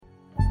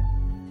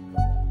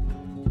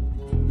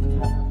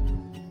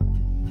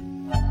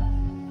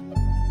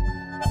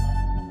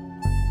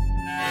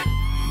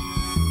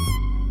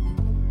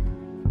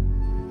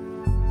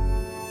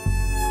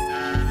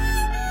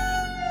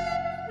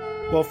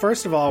Well,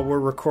 first of all, we're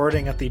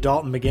recording at the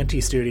Dalton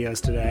McGuinty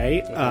Studios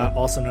today,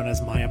 also known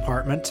as my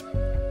apartment.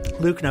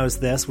 Luke knows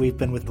this. We've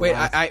been with. Wait,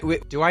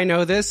 do I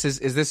know this?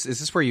 Is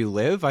this where you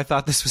live? I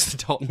thought this was the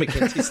Dalton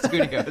McGuinty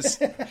Studios.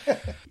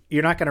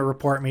 You're not going to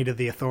report me to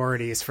the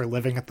authorities for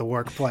living at the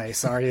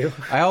workplace, are you?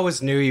 I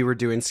always knew you were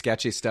doing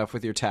sketchy stuff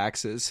with your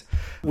taxes.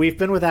 We've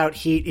been without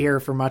heat here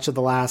for much of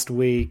the last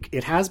week.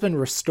 It has been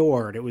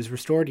restored. It was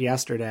restored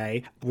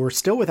yesterday. We're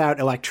still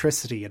without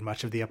electricity in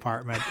much of the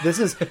apartment. This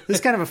is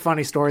kind of a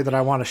funny story that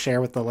I want to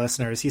share with the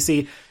listeners. You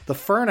see, the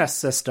furnace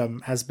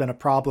system has been a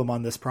problem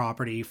on this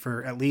property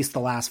for at least the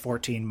last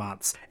 14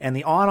 months. And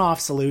the on-off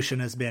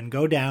solution has been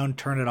go down,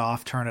 turn it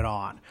off, turn it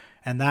on.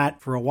 And that,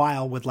 for a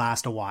while, would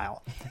last a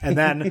while. And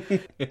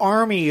then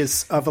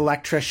armies of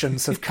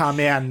electricians have come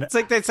in. It's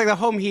like the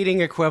home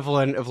heating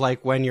equivalent of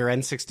like when your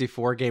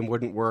N64 game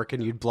wouldn't work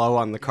and you'd blow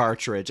on the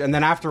cartridge. And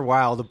then after a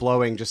while, the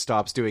blowing just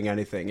stops doing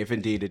anything, if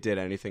indeed it did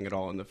anything at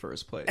all in the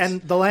first place.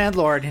 And the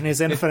landlord, in his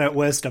infinite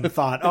wisdom,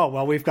 thought, oh,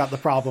 well, we've got the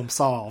problem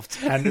solved.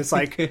 And it's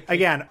like,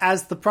 again,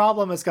 as the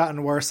problem has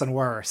gotten worse and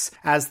worse,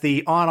 as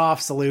the on-off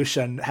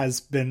solution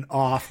has been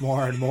off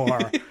more and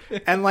more.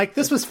 And like,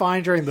 this was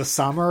fine during the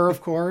summer,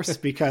 of course,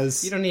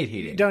 because you don't need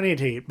heating. You don't need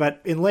heat, but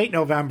in late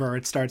November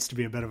it starts to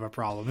be a bit of a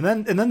problem,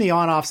 and then the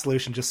on-off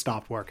solution just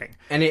stopped working.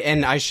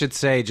 And I should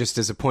say, just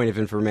as a point of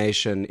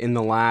information, in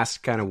the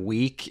last kind of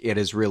week, it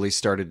has really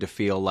started to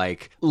feel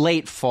like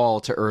late fall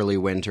to early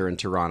winter in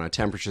Toronto.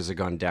 Temperatures have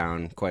gone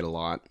down quite a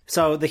lot.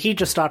 So the heat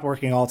just stopped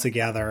working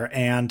altogether,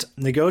 and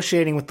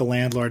negotiating with the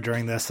landlord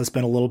during this has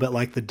been a little bit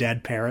like the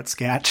dead parrot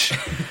sketch.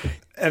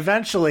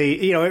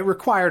 Eventually, it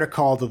required a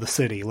call to the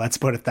city, let's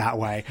put it that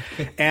way.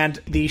 And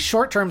the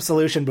short-term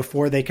solution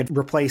before they could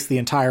replace the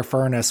entire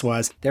furnace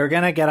was they were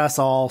going to get us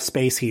all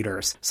space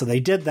heaters. So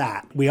they did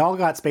that. We all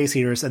got space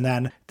heaters, and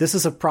then this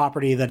is a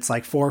property that's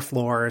like 4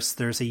 floors.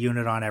 There's a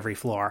unit on every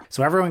floor.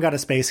 So everyone got a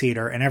space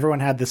heater, and everyone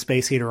had the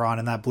space heater on,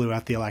 and that blew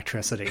out the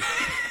electricity.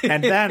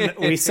 And then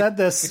we said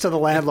this to the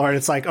landlord.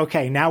 It's like,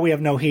 okay, now we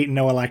have no heat and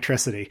no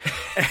electricity.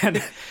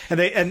 And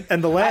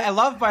I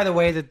love, by the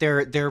way, that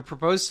their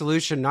proposed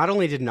solution not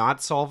only did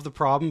not solve the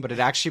problem, but it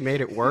actually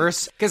made it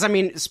worse. Because, I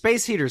mean,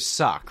 space heaters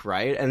suck,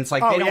 right? And it's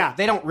like,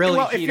 they don't really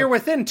Well, if you're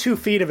within 2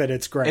 feet of it,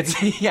 it's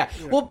great. Yeah.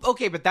 Well,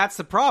 okay, but that's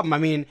the problem. I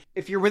mean,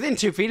 if you're within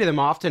 2 feet of them,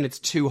 often it's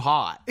too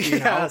hot.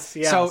 Yes.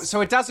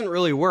 So it doesn't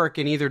really work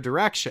in either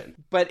direction.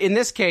 But in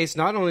this case,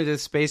 not only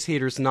does space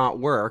heaters not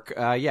work,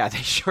 they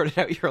shorted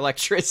out your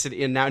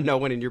electricity, and now no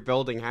one in your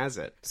building has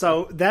it.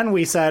 So then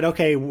we said,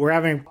 okay, we're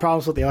having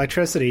problems with the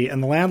electricity,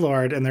 and the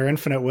landlord, in their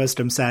infinite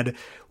wisdom, said,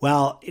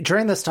 well,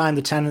 during this time,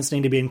 the tenants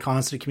need to be in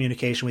constant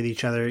communication with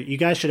each other. You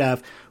guys should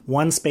have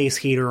one space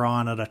heater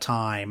on at a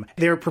time.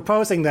 They're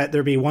proposing that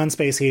there be one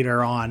space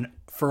heater on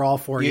for all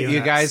 4 units.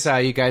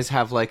 You guys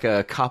have like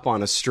a cup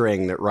on a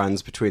string that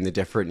runs between the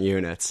different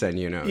units, and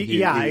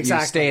exactly.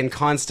 You stay in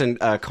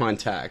constant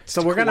contact.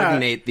 So we're gonna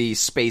coordinate the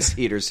space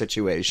heater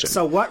situation.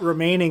 So what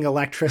remaining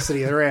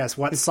electricity there is,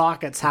 what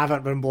sockets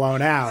haven't been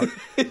blown out,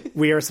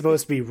 we are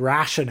supposed to be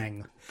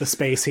rationing the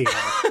space heater.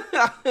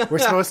 We're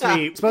supposed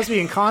to be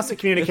in constant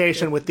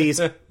communication with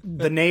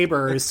the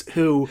neighbors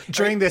who,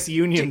 during this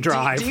union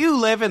drive... Do you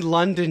live in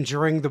London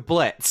during the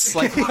Blitz?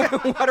 Like,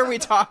 what are we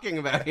talking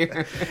about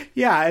here?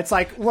 Yeah, it's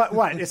like,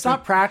 what? It's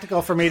not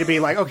practical for me to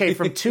be like, okay,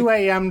 from 2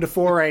 a.m. to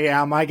 4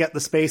 a.m. I get the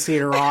space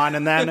heater on,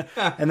 and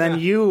then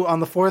you on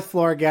the 4th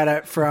floor get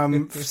it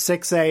from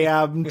 6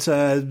 a.m.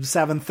 to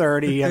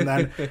 7:30, and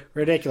then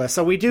ridiculous.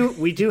 So we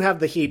do have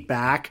the heat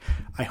back.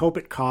 I hope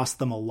it cost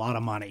them a lot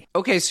of money.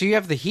 Okay, so you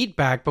have the heat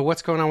back, but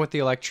what's going on with the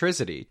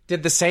electricity?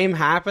 Did the same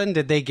happen?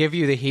 Did they give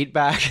you the heat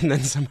back and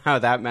then somehow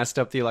that messed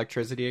up the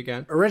electricity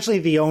again? Originally,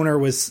 the owner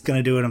was going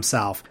to do it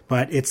himself,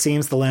 but it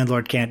seems the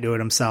landlord can't do it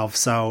himself.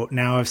 So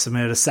now I've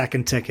submitted a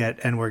second ticket,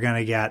 and we're going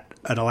to get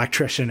an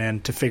electrician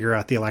in to figure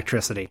out the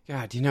electricity.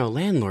 God,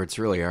 landlords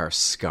really are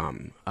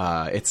scum.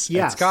 It's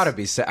got to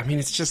be said. I mean,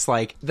 it's just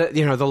like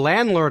the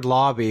landlord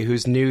lobby,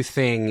 whose new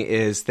thing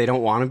is they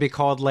don't want to be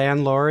called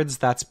landlords.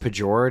 That's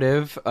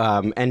pejorative.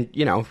 And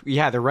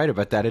they're right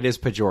about that. It is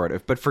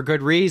pejorative, but for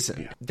good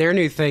reason. Yeah. Their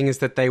new thing is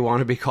that they want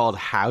to be called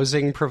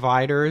housing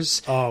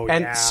providers. Oh,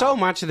 and so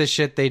much of the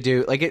shit they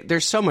do,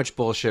 there's so much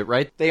bullshit,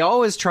 right? They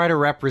always try to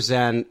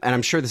represent, and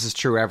I'm sure this is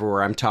true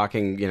everywhere. I'm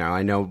talking,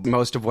 I know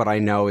most of what I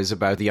know is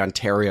about the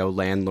Ontario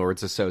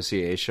Landlords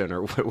Association,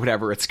 or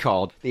whatever it's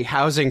called, the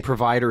Housing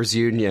Providers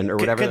Union, or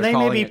whatever they're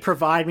calling it. Can they maybe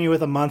provide me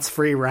with a month's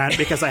free rent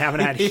because I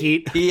haven't had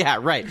heat? Yeah,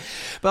 right.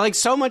 But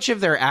so much of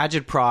their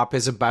agitprop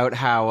is about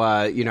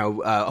how,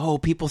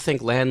 people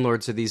think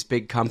landlords are these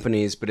big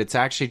companies, but it's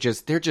actually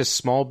they're just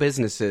small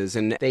businesses,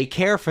 and they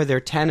care for their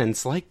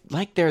tenants like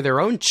they're their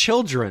own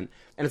children.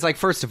 And it's like,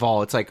 first of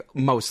all, it's like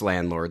most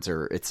landlords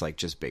it's like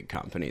just big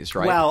companies,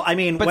 right? Well, I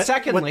mean... But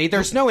secondly,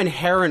 there's no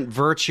inherent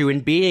virtue in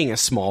being a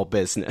small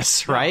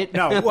business, right?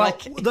 No, well,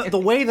 the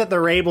way that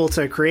they're able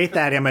to create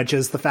that image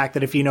is the fact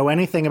that if you know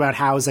anything about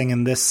housing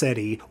in this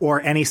city,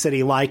 or any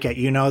city like it,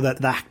 you know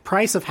that the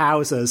price of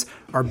houses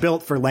are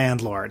built for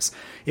landlords.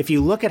 If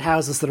you look at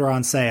houses that are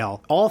on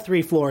sale, all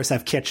 3 floors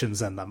have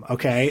kitchens in them,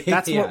 okay?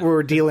 That's what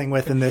we're dealing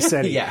with in this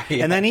city.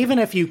 And then even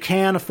if you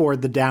can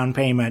afford the down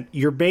payment,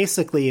 you're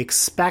basically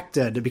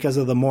expected, because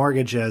of the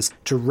mortgages,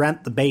 to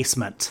rent the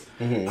basement.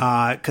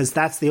 Because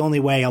that's the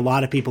only way a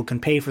lot of people can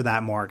pay for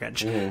that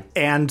mortgage.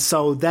 And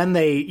so then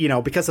they,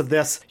 because of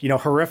this,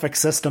 horrific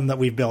system that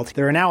we've built,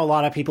 there are now a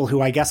lot of people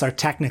who I guess are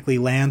technically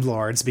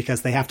landlords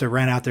because they have to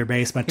rent out their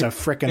basement to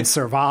frickin'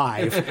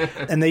 survive.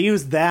 And they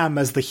use them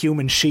as the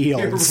human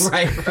shields.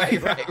 Right.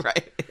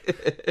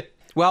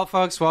 Well,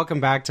 folks, welcome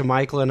back to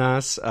Michael and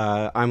Us.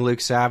 I'm Luke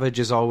Savage.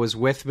 As always,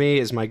 with me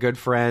is my good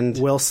friend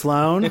Will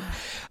Sloan.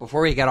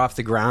 Before we get off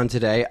the ground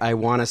today, I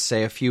want to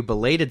say a few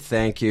belated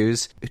thank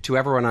yous to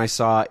everyone I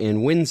saw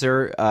in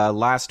Windsor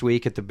last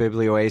week at the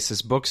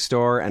Biblioasis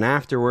bookstore and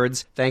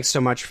afterwards. Thanks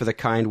so much for the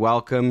kind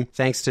welcome.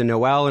 Thanks to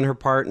Noelle and her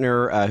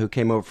partner who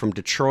came over from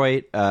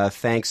Detroit.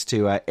 Thanks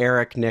to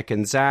Eric, Nick,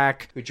 and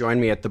Zach who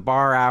joined me at the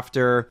bar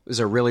after. It was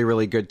a really,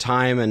 really good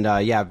time. And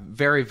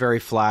very, very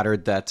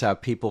flattered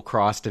that people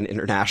crossed an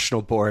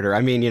international border.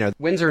 I mean,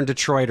 Windsor and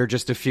Detroit are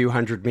just a few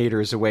hundred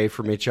meters away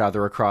from each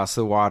other across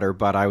the water,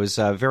 but I was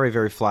very,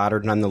 very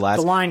flattered nonetheless.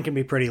 The line can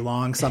be pretty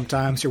long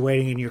sometimes. You're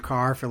waiting in your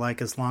car for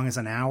as long as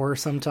an hour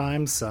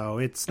sometimes, so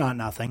it's not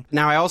nothing.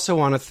 Now, I also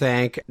want to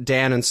thank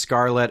Dan and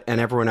Scarlett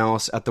and everyone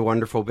else at the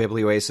wonderful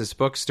Biblioasis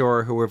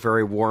bookstore who were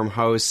very warm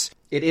hosts.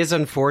 It is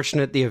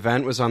unfortunate the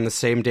event was on the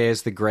same day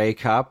as the Grey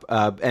Cup,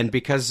 and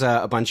because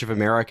a bunch of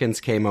Americans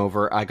came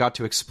over, I got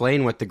to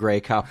explain what the Grey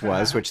Cup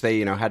was, which they,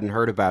 hadn't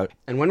heard about.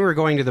 And when we were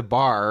going to the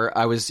bar,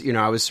 I was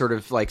sort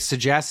of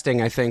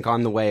suggesting, I think,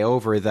 on the way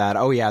over that,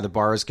 the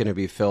bar is going to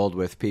be filled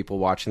with people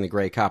watching the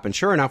Grey Cup. And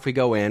sure enough, we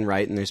go in,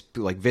 right, and there's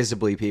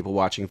visibly people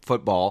watching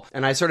football.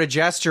 And I sort of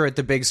gesture at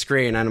the big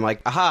screen, and I'm like,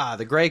 aha,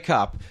 the Grey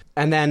Cup.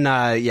 And then,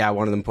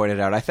 one of them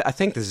pointed out, I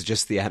think this is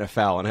just the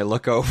NFL. And I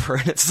look over,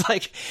 and it's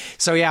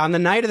on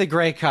the night of the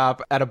Grey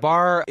Cup, at a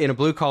bar in a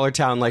blue-collar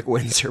town like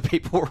Windsor,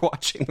 people were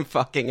watching the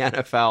fucking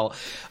NFL.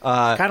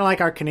 Kind of like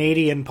our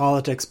Canadian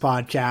politics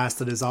podcast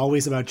that is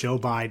always about Joe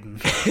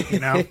Biden,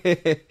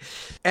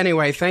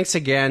 Anyway, thanks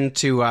again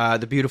to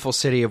the beautiful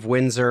city of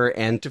Windsor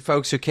and to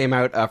folks who came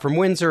out from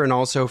Windsor and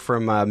also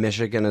from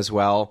Michigan as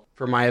well.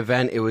 For my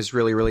event, it was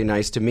really, really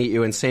nice to meet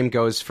you, and same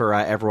goes for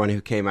everyone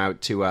who came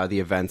out to the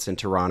events in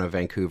Toronto,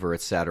 Vancouver,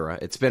 etc.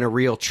 It's been a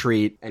real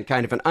treat and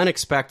kind of an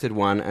unexpected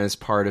one as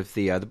part of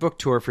the book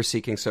tour for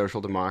Seeking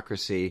Social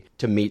Democracy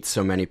to meet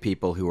so many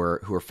people who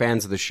are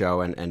fans of the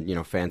show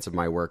and fans of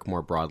my work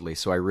more broadly.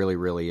 So I really,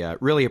 really,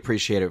 really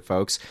appreciate it,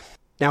 folks.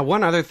 Now,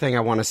 one other thing I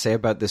want to say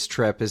about this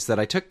trip is that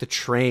I took the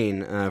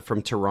train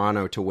from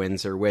Toronto to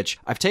Windsor, which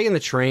I've taken the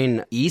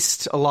train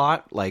east a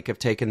lot. I've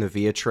taken the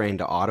Via train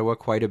to Ottawa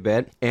quite a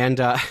bit.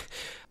 And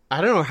I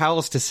don't know how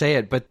else to say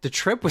it, but the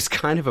trip was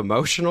kind of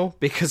emotional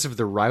because of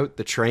the route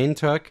the train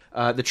took.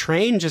 The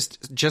train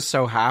just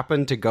so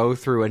happened to go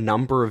through a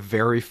number of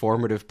very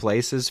formative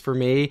places for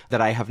me that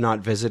I have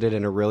not visited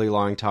in a really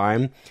long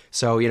time.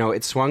 So,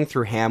 it swung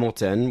through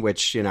Hamilton,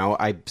 which,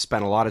 I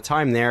spent a lot of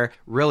time there,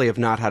 really have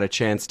not had a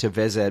chance to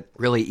visit,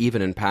 really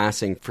even in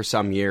passing for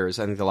some years.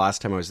 I think the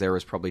last time I was there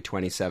was probably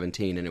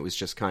 2017, and it was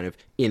just kind of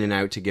in and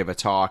out to give a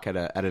talk at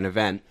an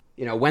event.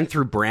 Went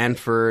through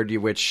Brantford,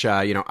 which,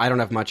 I don't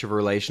have much of a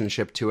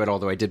relationship to it,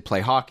 although I did play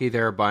hockey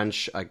there a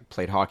bunch. I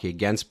played hockey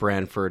against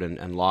Brantford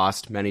and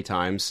lost many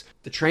times.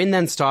 The train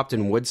then stopped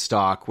in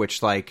Woodstock,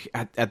 which,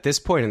 at this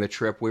point in the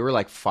trip, we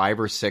were 5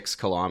 or 6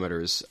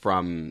 kilometers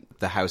from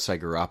the house I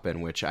grew up in,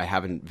 which I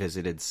haven't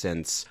visited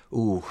since,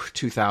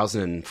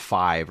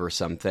 2005 or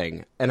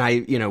something. And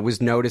I,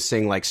 was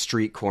noticing,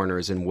 street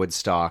corners in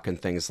Woodstock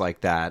and things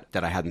like that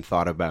I hadn't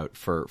thought about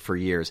for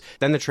years.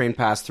 Then the train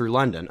passed through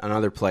London,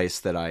 another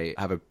place that I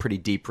have a pretty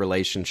deep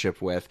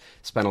relationship with,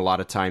 spent a lot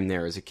of time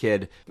there as a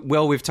kid.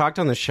 Will, we've talked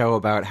on the show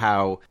about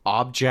how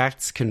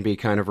objects can be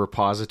kind of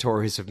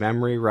repositories of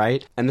memory,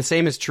 right? And the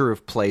same is true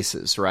of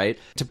places, right?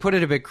 To put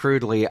it a bit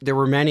crudely, there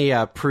were many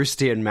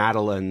Proustian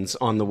Madeleines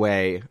on the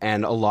way,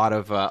 and a lot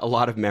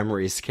of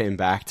memories came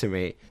back to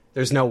me.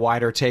 There's no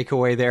wider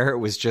takeaway there. It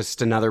was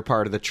just another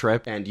part of the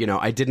trip. And,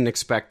 I didn't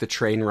expect the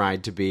train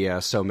ride to be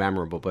so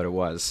memorable, but it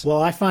was.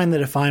 Well, I find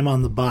that if I'm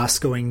on the bus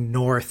going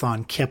north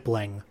on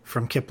Kipling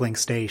from Kipling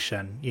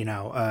Station,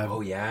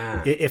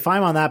 if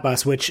I'm on that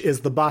bus, which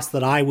is the bus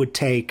that I would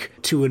take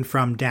to and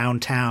from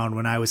downtown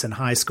when I was in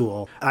high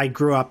school. I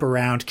grew up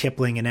around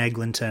Kipling and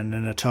Eglinton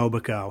and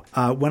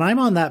Etobicoke. When I'm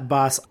on that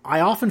bus, I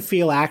often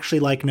feel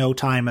actually like no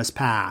time has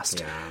passed.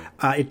 Yeah.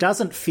 It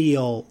doesn't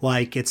feel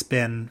like it's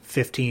been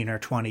 15 or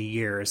 20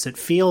 years. It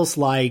feels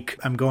like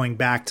I'm going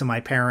back to my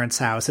parents'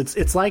 house.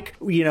 It's like,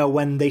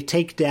 when they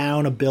take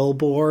down a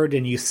billboard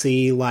and you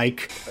see you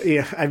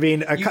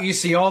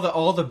see all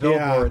the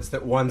billboards billboards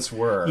that once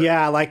were.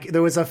 Yeah, like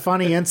there was a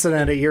funny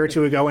incident a year or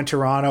two ago in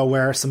Toronto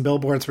where some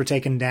billboards were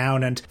taken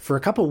down, and for a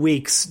couple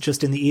weeks,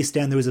 just in the East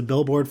End, there was a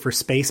billboard for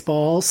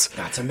Spaceballs.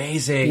 That's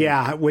amazing.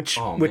 Yeah, which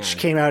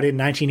came out in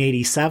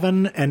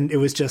 1987, and it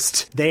was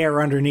just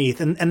there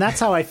underneath, and that's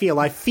how I feel.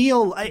 I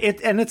feel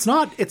it, and it's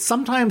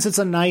sometimes it's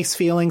a nice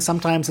feeling,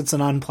 sometimes it's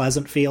an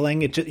unpleasant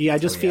feeling. I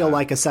just feel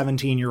like a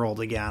 17-year-old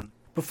again.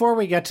 Before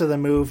we get to the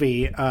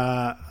movie,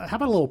 how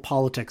about a little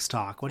politics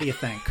talk? What do you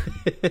think?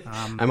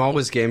 I'm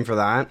always game for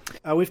that.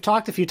 We've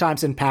talked a few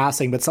times in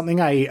passing, but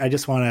something I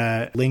just want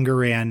to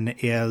linger in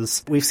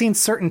is we've seen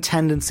certain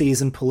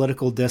tendencies in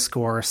political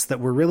discourse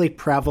that were really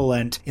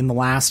prevalent in the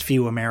last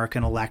few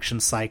American election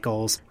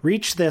cycles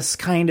reach this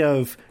kind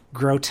of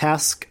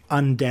grotesque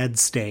undead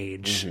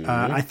stage.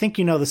 I think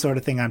you know the sort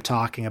of thing I'm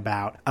talking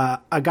about.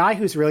 A guy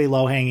who's really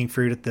low-hanging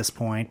fruit at this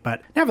point,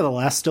 but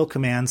nevertheless still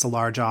commands a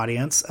large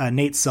audience,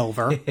 Nate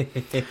Silver.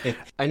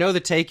 I know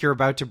the take you're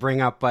about to bring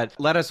up, but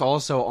let us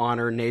also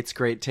honor Nate's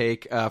great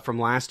take from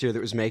last year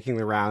that was making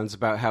the rounds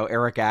about how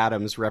Eric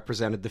Adams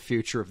represented the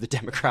future of the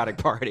Democratic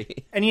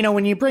Party. And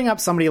when you bring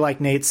up somebody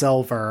like Nate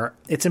Silver,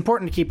 it's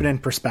important to keep it in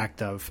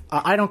perspective.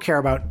 I don't care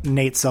about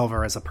Nate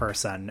Silver as a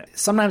person.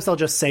 Sometimes they'll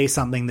just say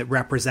something that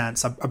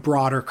represents a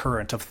broader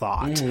current of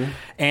thought.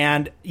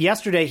 And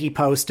yesterday he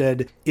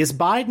posted, is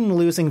Biden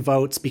losing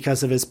votes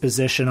because of his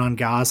position on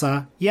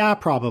Gaza? Yeah,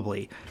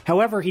 probably.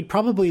 However, he'd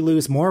probably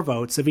lose more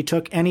votes if he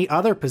took any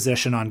other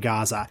position on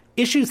Gaza.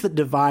 Issues that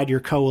divide your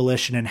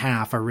coalition in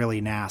half are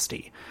really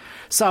nasty.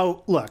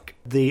 So, look,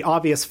 the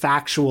obvious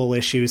factual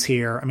issues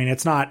here, I mean,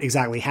 it's not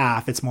exactly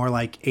half, it's more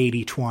like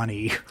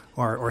 80-20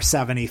 or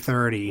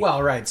 70-30.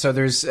 Well, right. So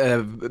there's,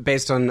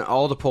 based on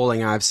all the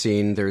polling I've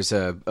seen, there's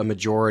a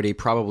majority,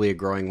 probably a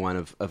growing one,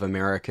 of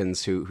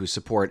Americans who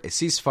support a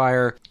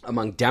ceasefire.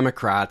 Among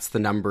Democrats, the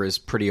number is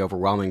pretty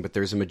overwhelming, but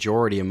there's a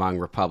majority among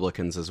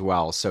Republicans as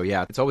well. So,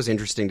 yeah, it's always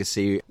interesting to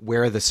see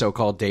where the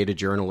so-called data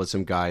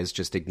journalism guys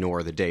just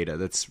ignore the data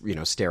that's,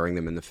 staring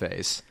them in the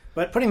face.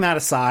 But putting that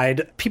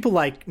aside, people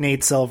like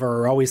Nate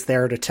Silver are always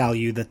there to tell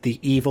you that the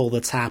evil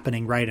that's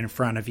happening right in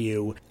front of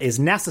you is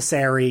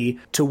necessary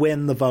to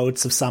win the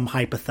votes of some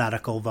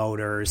hypothetical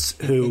voters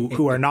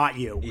who are not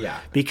you. Yeah.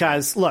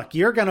 Because, look,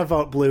 you're going to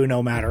vote blue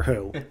no matter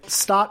who.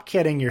 Stop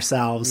kidding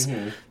yourselves.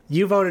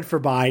 You voted for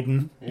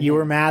Biden. You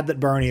were mad that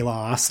Bernie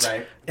lost.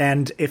 Right.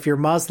 And if you're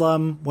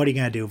Muslim, what are you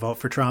going to do? Vote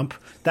for Trump?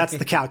 That's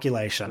the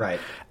calculation. Right.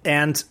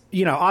 And,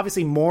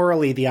 obviously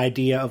morally, the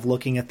idea of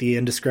looking at the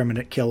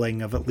indiscriminate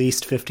killing of at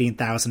least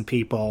 15,000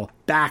 people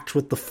backed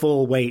with the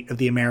full weight of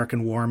the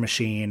American war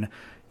machine,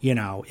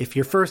 if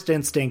your first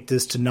instinct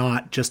is to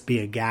not just be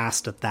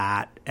aghast at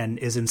that and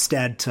is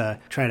instead to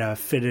try to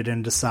fit it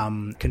into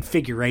some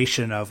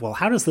configuration of, well,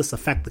 how does this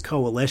affect the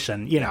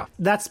coalition?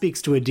 That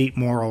speaks to a deep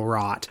moral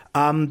rot.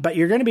 But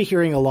you're going to be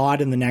hearing a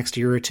lot in the next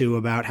year or two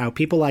about how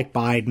people like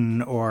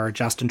Biden or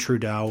Justin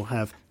Trudeau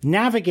have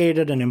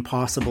navigated an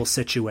impossible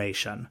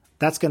situation.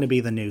 That's going to be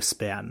the new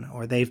spin.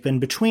 Or they've been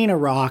between a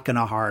rock and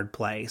a hard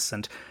place,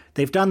 and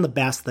they've done the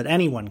best that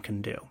anyone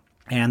can do.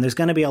 And there's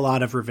going to be a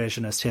lot of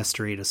revisionist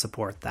history to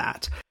support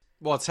that.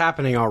 Well, it's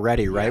happening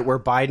already, right? Yeah. Where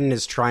Biden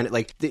is trying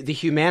to, the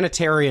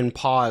humanitarian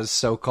pause,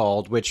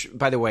 so-called, which,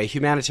 by the way,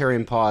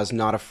 humanitarian pause,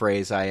 not a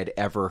phrase I had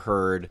ever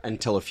heard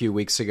until a few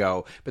weeks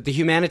ago. But the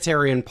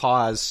humanitarian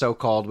pause,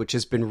 so-called, which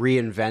has been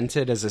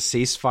reinvented as a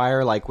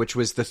ceasefire, which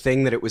was the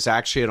thing that it was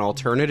actually an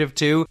alternative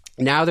to.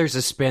 Now there's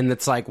a spin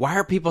that's like, why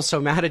are people so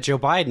mad at Joe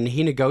Biden?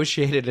 He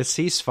negotiated a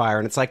ceasefire.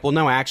 And it's like, well,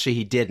 no, actually,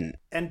 he didn't.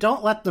 And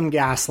don't let them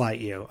gaslight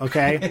you,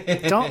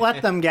 okay? Don't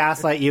let them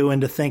gaslight you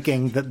into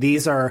thinking that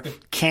these are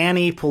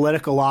canny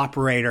political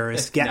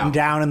operators getting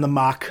down in the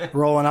muck,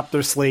 rolling up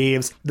their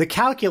sleeves. The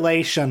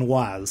calculation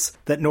was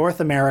that North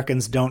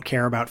Americans don't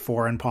care about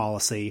foreign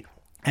policy,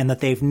 and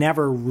that they've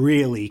never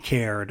really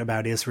cared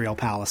about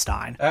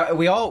Israel-Palestine.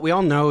 We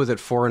all know that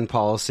foreign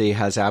policy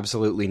has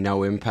absolutely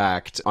no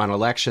impact on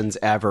elections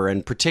ever,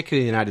 and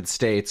particularly in the United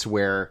States,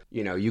 where,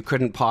 you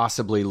couldn't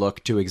possibly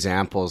look to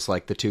examples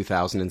like the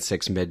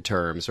 2006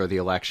 midterms or the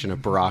election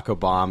of Barack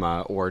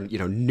Obama or,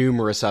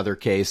 numerous other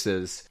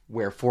cases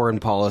where foreign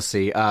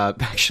policy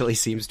actually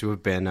seems to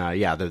have been,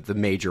 the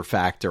major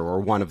factor or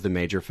one of the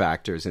major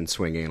factors in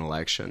swinging an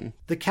election.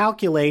 The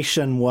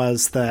calculation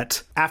was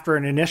that after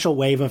an initial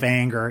wave of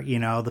anger,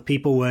 the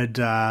people would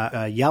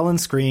yell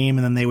and scream,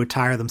 and then they would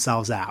tire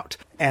themselves out.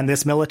 And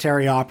this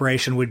military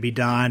operation would be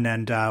done,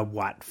 and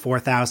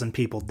 4,000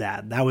 people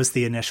dead. That was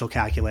the initial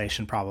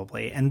calculation,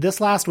 probably. And this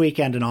last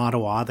weekend in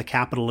Ottawa, the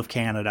capital of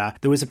Canada,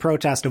 there was a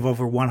protest of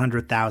over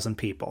 100,000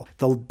 people.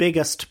 The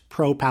biggest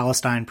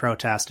pro-Palestine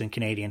protest in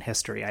Canadian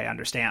history, I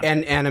understand.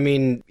 And I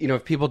mean,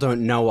 if people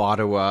don't know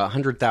Ottawa,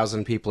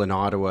 100,000 people in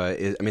Ottawa,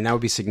 that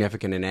would be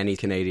significant in any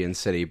Canadian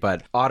city.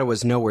 But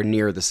Ottawa's nowhere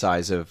near the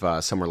size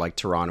of somewhere like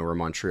Toronto or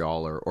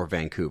Montreal or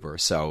Vancouver.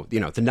 So,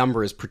 the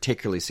number is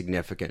particularly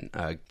significant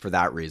for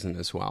that that reason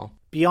as well.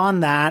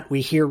 Beyond that, we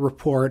hear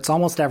reports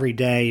almost every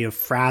day of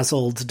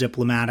frazzled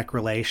diplomatic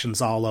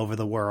relations all over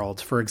the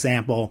world. For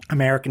example,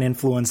 American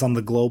influence on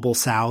the global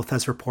south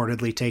has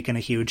reportedly taken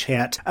a huge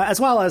hit, as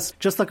well as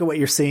just look at what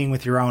you're seeing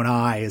with your own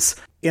eyes.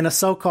 In a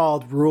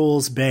so-called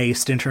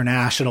rules-based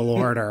international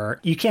order,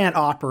 you can't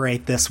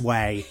operate this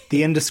way.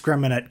 The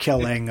indiscriminate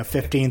killing of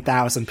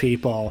 15,000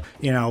 people,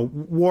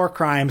 war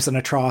crimes and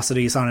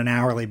atrocities on an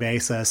hourly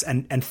basis,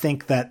 and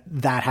think that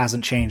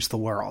hasn't changed the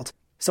world.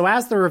 So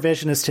as the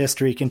revisionist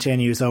history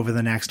continues over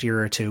the next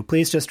year or two,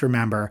 please just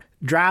remember,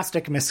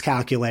 drastic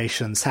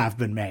miscalculations have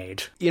been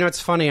made. It's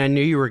funny, I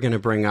knew you were going to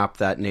bring up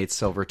that Nate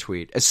Silver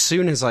tweet. As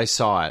soon as I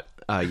saw it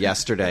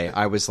yesterday,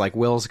 I was like,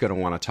 Will's going to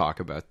want to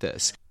talk about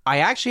this. I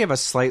actually have a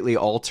slightly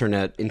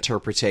alternate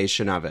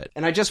interpretation of it,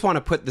 and I just want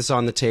to put this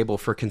on the table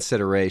for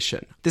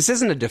consideration. This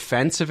isn't a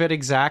defense of it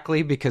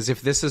exactly, because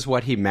if this is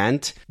what he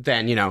meant,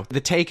 then,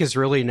 the take is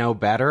really no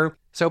better.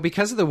 So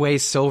because of the way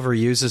Silver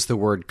uses the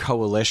word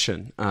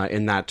coalition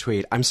in that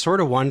tweet, I'm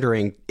sort of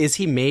wondering, is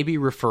he maybe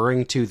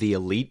referring to the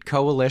elite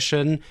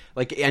coalition?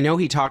 Like, I know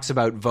he talks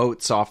about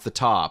votes off the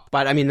top,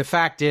 but I mean, the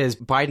fact is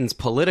Biden's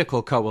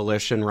political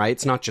coalition, right?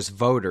 It's not just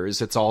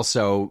voters. It's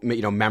also,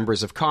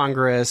 members of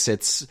Congress.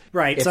 It's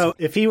right. So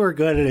if he were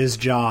good at his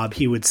job,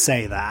 he would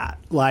say that.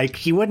 Like,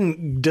 he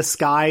wouldn't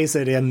disguise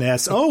it in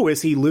this, oh,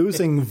 is he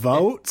losing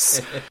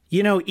votes?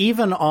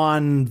 Even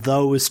on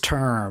those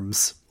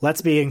terms,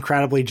 let's be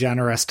incredibly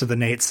generous to the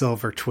Nate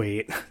Silver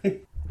tweet.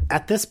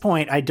 At this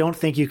point, I don't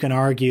think you can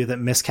argue that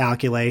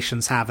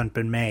miscalculations haven't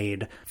been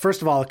made.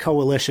 First of all, a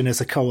coalition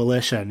is a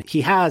coalition.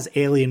 He has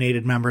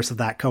alienated members of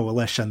that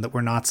coalition that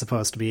were not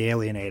supposed to be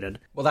alienated.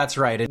 Well, that's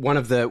right. One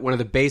of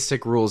the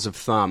basic rules of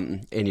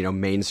thumb in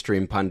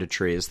mainstream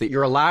punditry is that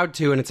you're allowed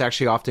to, and it's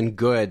actually often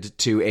good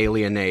to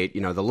alienate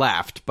the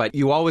left, but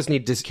you always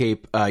need to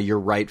keep your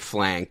right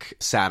flank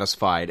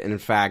satisfied. And in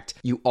fact,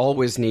 you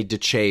always need to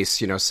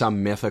chase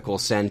some mythical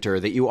center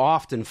that you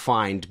often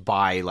find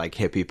by like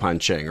hippie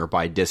punching or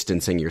by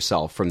distancing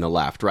yourself from the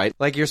left, right?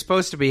 Like, you're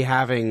supposed to be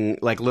having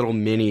like little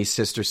mini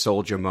Sister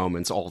Souljah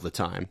moments all the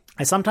time.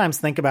 I sometimes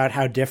think about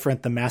how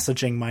different the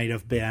messaging might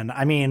have been.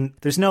 I mean,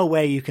 there's no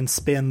way you can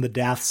spin the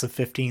deaths of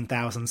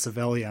 15,000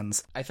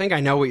 civilians. I think I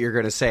know what you're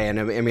going to say, and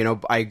I mean,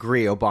 I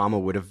agree. Obama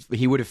would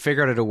have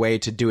figured out a way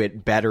to do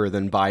it better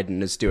than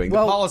Biden is doing. The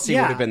policy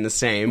would have been the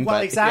same. Well,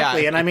 but,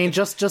 exactly. Yeah. And I mean,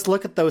 just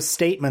look at those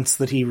statements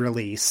that he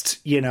released.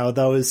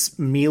 Those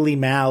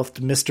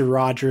mealy-mouthed Mr.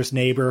 Rogers'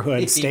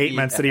 Neighborhood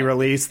statements that he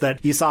released that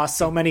you saw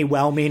so many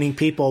well-meaning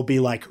people be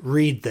like,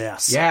 read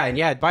this. Yeah,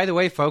 and by the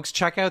way, folks,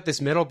 check out this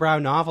middlebrow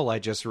novel I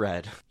just read.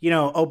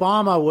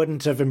 Obama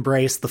wouldn't have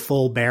embraced the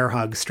full bear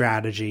hug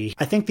strategy.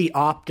 I think the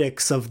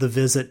optics of the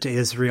visit to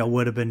Israel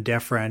would have been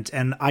different,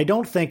 and I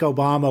don't think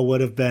Obama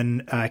would have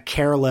been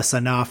careless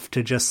enough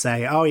to just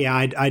say, oh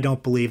yeah, I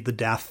don't believe the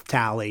death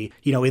tally,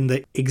 in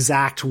the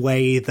exact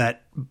way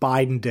that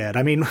Biden did.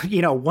 I mean,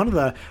 one of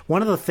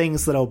the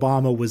things that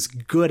Obama was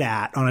good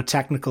at on a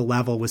technical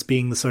level was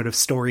being the sort of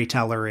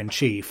storyteller in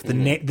chief, the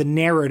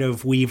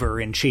narrative weaver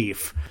in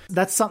chief.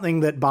 That's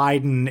something that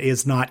Biden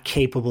is not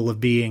capable of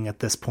being at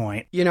this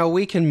point.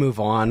 We can move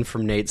on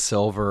from Nate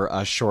Silver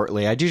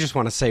shortly. I do just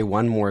want to say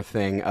one more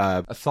thing,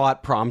 a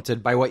thought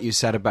prompted by what you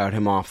said about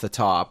him off the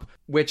top.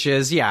 Which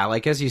is,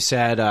 like as you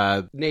said,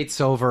 Nate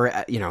Silver,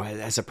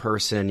 as a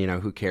person,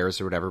 who cares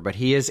or whatever, but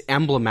he is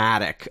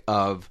emblematic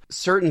of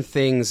certain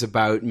things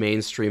about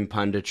mainstream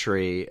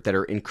punditry that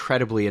are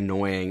incredibly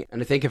annoying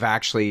and I think have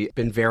actually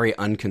been very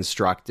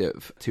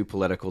unconstructive to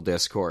political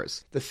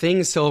discourse. The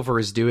thing Silver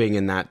is doing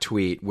in that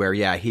tweet where,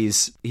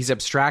 he's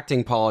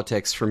abstracting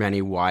politics from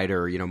any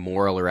wider,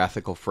 moral or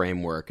ethical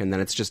framework, and then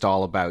it's just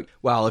all about,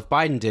 well, if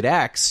Biden did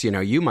X,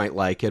 you might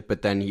like it,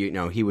 but then,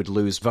 he would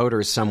lose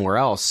voters somewhere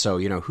else, so,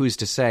 who's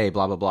to say,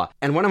 blah, blah, blah.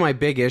 And one of my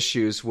big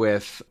issues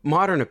with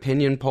modern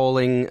opinion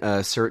polling,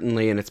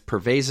 certainly, and its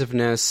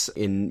pervasiveness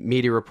in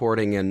media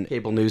reporting and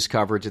cable news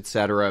coverage,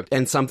 etc.,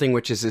 and something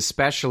which is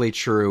especially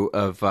true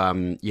of,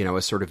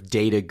 a sort of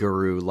data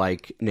guru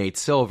like Nate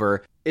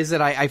Silver, is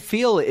that I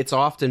feel it's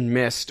often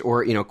missed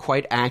or,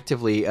 quite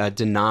actively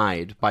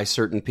denied by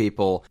certain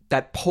people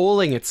that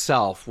polling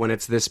itself, when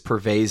it's this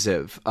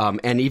pervasive,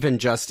 and even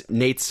just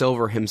Nate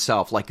Silver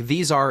himself, like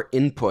these are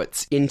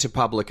inputs into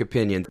public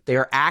opinion. They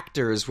are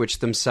actors which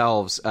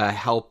themselves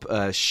help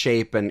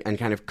shape and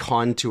kind of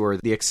contour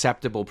the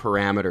acceptable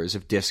parameters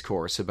of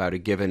discourse about a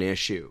given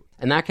issue.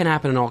 And that can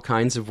happen in all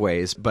kinds of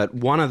ways, but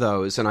one of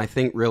those, and I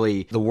think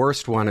really the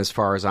worst one as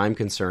far as I'm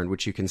concerned,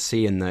 which you can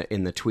see in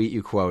the tweet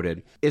you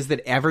quoted, is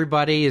that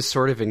everybody is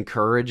sort of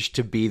encouraged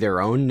to be their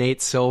own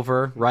Nate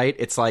Silver, right?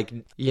 It's like,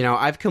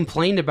 I've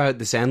complained about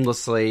this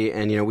endlessly,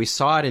 and, we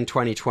saw it in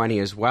 2020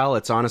 as well.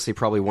 It's honestly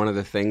probably one of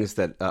the things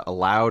that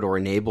allowed or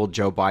enabled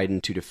Joe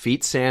Biden to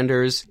defeat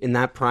Sanders in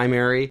that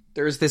primary.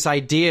 There's this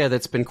idea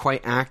that's been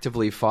quite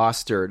actively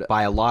fostered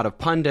by a lot of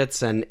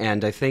pundits and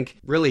I think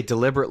really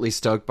deliberately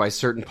stoked by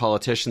certain politicians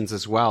politicians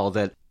as well,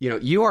 that,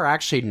 you are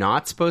actually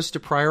not supposed to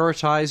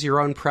prioritize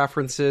your own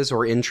preferences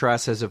or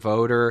interests as a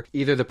voter,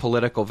 either the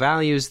political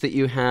values that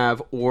you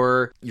have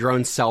or your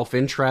own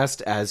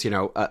self-interest as,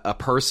 a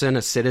person,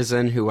 a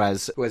citizen who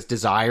has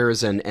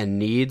desires and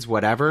needs,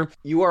 whatever.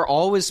 You are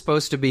always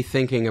supposed to be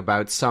thinking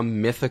about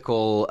some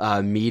mythical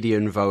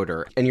median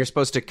voter, and you're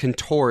supposed to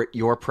contort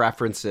your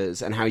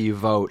preferences and how you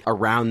vote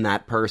around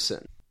that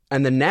person.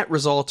 And the net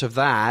result of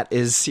that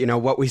is,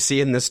 what we see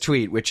in this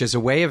tweet, which is a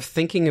way of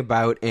thinking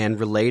about and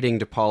relating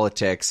to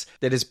politics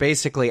that is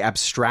basically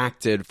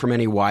abstracted from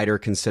any wider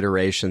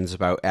considerations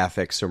about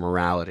ethics or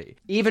morality.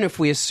 Even if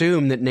we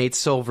assume that Nate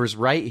Silver's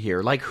right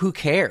here, who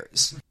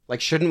cares?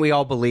 Shouldn't we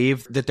all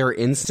believe that there are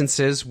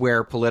instances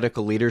where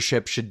political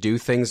leadership should do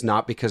things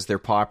not because they're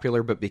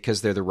popular, but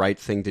because they're the right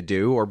thing to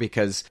do, or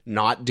because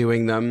not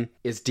doing them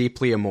is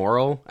deeply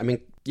immoral?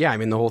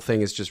 The whole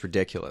thing is just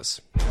ridiculous.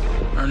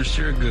 Ernest,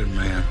 you're a good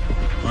man,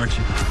 aren't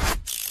you?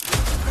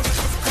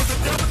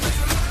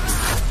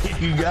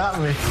 You got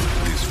me.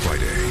 This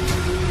Friday,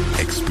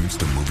 experience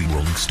the movie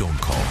Rolling Stone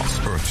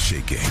calls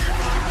earth-shaking.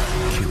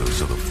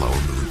 Killers of the Flower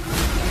Moon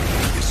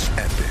is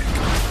epic.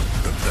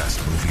 The best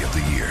movie of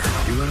the year.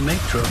 You want to make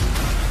trouble?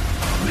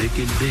 Make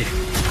it big.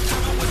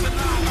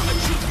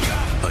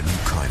 A new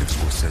kind of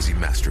Scorsese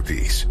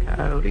masterpiece.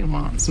 Coyote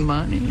wants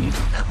money.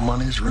 That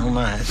money's real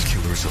nice.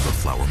 Killers of the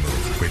Flower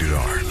Moon. Rated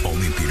R.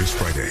 Only in theaters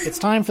Friday. It's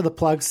time for the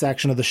plug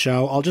section of the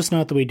show. I'll just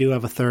note that we do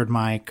have a third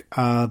mic.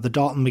 The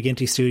Dalton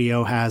McGuinty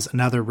studio has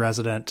another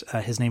resident.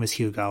 His name is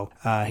Hugo.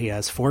 He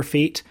has 4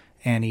 feet.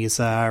 And he's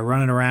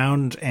running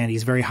around, and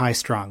he's very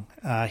high-strung.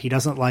 He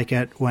doesn't like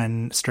it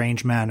when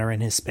strange men are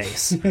in his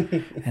space.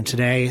 And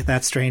today,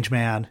 that strange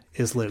man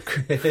is Luke.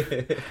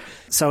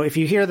 So if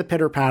you hear the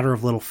pitter-patter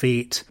of little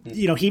feet,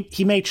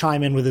 he may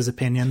chime in with his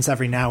opinions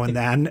every now and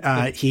then.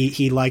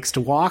 He likes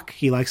to walk.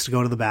 He likes to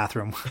go to the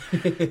bathroom.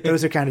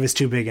 Those are kind of his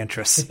 2 big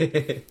interests.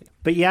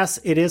 But yes,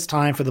 it is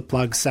time for the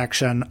plug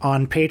section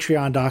on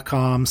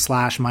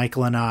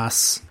patreon.com/Michael and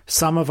Us.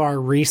 Some of our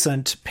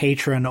recent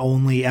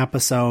patron-only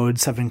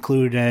episodes have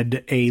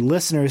included a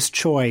listener's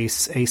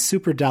choice, a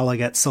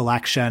superdelegate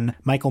selection,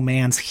 Michael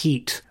Mann's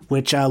Heat,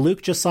 which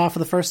Luke just saw for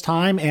the first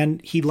time,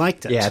 and he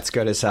liked it. Yeah, it's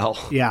good as hell.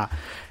 Yeah.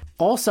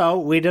 Also,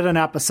 we did an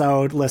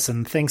episode,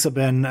 things have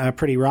been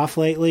pretty rough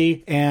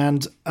lately,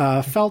 and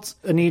felt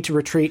a need to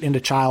retreat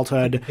into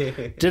childhood.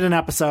 Did an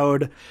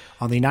episode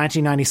on the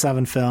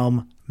 1997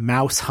 film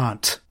Mouse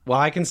Hunt. Well,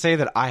 I can say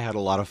that I had a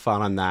lot of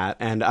fun on that,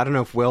 and I don't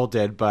know if Will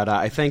did, but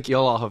I think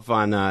you'll all have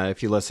fun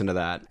if you listen to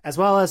that. As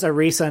well as a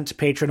recent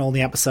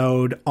patron-only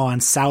episode on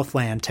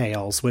Southland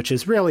Tales, which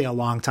is really a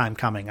long time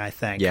coming, I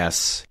think.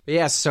 Yes,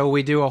 so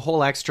we do a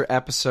whole extra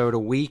episode a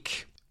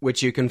week,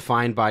 which you can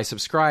find by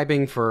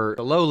subscribing for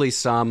the lowly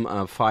sum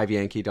of $5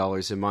 Yankee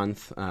dollars a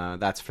month.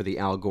 That's for the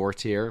Al Gore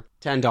tier.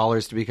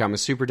 $10 to become a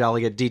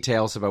superdelegate.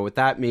 Details about what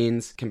that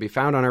means can be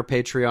found on our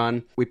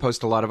Patreon. We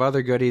post a lot of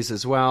other goodies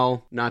as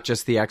well, not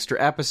just the extra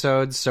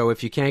episodes. So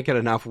if you can't get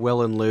enough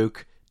Will and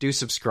Luke, do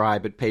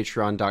subscribe at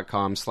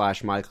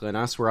patreon.com/Michael and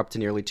Us. We're up to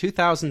nearly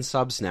 2,000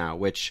 subs now,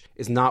 which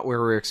is not where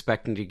we were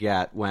expecting to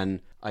get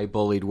when I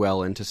bullied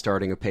Will into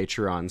starting a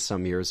Patreon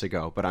some years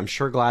ago. But I'm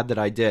sure glad that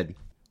I did.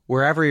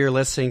 Wherever you're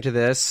listening to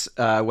this,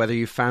 whether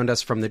you found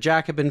us from the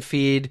Jacobin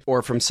feed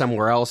or from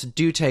somewhere else,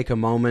 do take a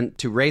moment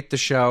to rate the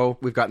show.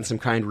 We've gotten some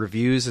kind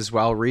reviews as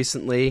well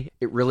recently.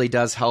 It really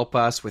does help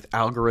us with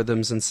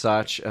algorithms and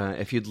such.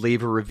 If you'd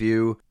leave a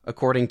review,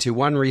 according to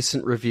one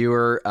recent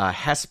reviewer,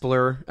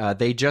 Hespler,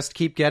 they just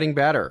keep getting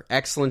better.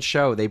 Excellent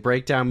show. They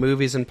break down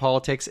movies and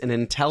politics in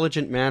an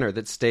intelligent manner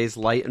that stays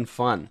light and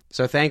fun.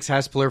 So thanks,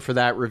 Hespler, for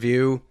that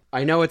review.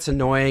 I know it's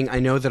annoying.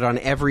 I know that on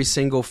every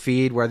single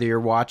feed, whether you're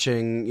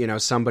watching,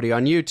 somebody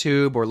on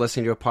YouTube or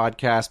listening to a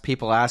podcast,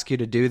 people ask you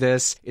to do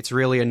this. It's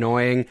really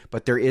annoying,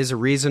 but there is a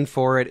reason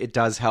for it. It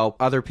does help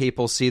other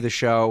people see the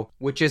show,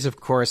 which is,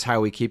 of course,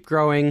 how we keep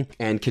growing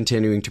and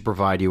continuing to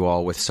provide you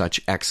all with such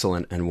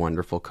excellent and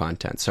wonderful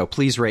content. So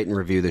please rate and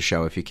review the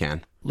show if you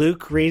can.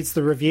 Luke reads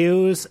the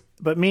reviews,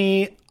 but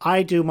me,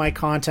 I do my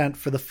content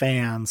for the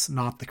fans,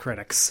 not the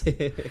critics.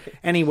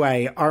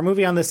 Anyway, our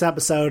movie on this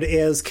episode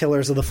is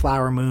Killers of the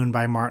Flower Moon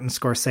by Martin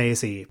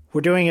Scorsese.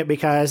 We're doing it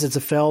because it's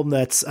a film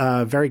that's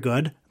very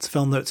good. It's a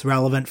film that's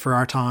relevant for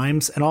our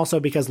times, and also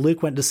because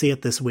Luke went to see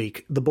it this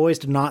week. The boys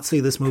did not see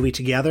this movie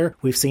together.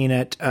 We've seen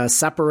it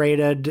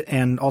separated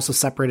and also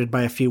separated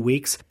by a few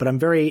weeks, but I'm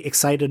very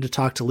excited to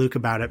talk to Luke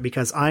about it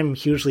because I'm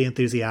hugely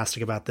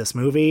enthusiastic about this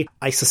movie.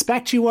 I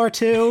suspect you are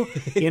too,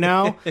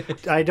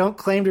 I don't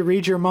claim to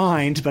read your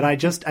mind, but I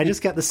just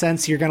get the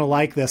sense you're going to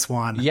like this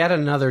one. Yet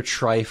another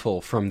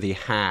trifle from the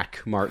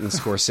hack Martin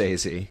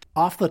Scorsese.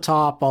 Off the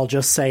top, I'll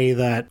just say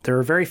that there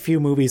are very few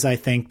movies, I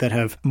think, that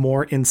have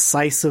more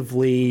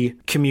incisively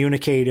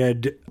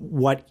communicated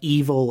what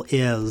evil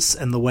is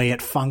and the way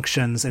it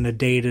functions in a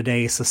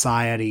day-to-day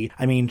society.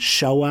 I mean,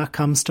 Shoah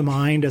comes to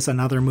mind as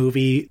another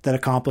movie that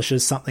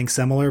accomplishes something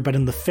similar, but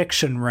in the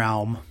fiction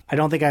realm, I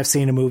don't think I've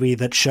seen a movie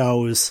that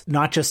shows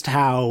not just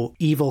how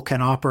evil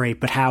can operate,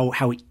 but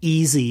how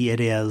easy it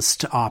is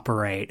to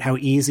operate, how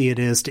easy it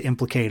is to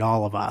implicate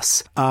all of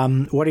us.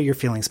 What are your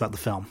feelings about the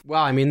film?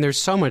 Well, I mean,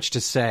 there's so much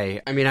to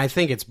say. I mean, I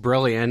think it's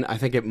brilliant. I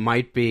think it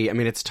might be, I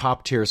mean, it's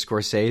top tier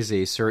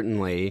Scorsese,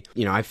 certainly.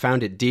 You know, I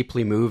found it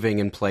deeply moving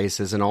in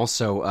places and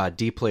also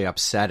deeply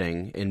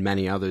upsetting in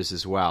many others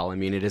as well. I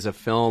mean, it is a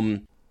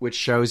film which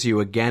shows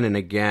you again and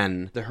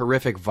again the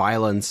horrific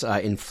violence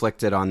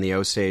inflicted on the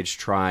Osage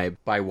tribe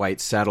by white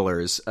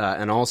settlers,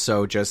 and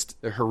also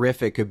just the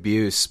horrific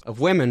abuse of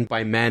women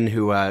by men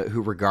who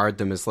regard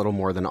them as little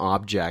more than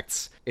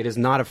objects. It is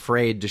not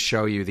afraid to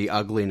show you the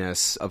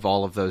ugliness of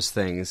all of those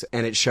things,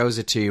 and it shows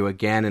it to you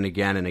again and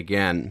again and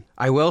again.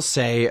 I will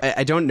say,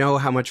 I don't know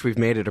how much we've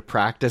made it a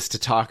practice to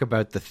talk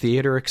about the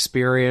theater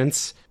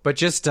experience, but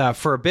just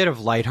for a bit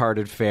of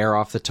lighthearted fare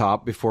off the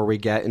top before we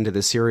get into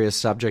the serious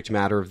subject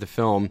matter of the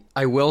film,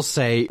 I will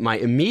say my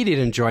immediate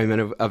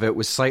enjoyment of it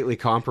was slightly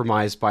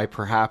compromised by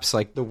perhaps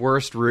like the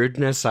worst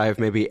rudeness I've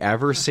maybe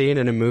ever seen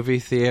in a movie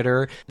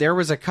theater. There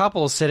was a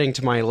couple sitting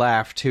to my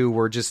left who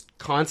were just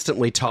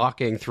constantly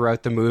talking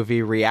throughout the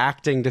movie,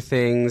 reacting to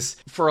things.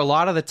 For a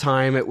lot of the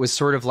time, it was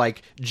sort of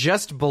like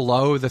just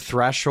below the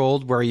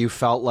threshold where you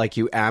felt like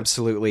you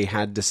absolutely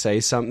had to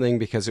say something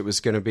because it was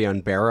going to be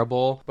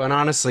unbearable. But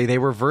honestly, they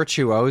were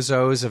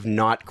virtuosos of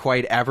not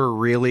quite ever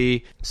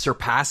really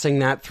surpassing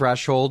that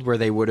threshold where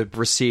they would have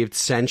received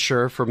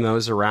censure from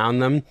those around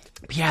them.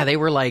 Yeah, they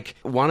were like,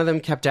 one of them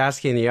kept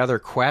asking the other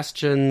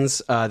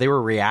questions. They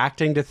were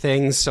reacting to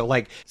things. So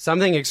like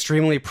something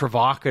extremely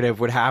provocative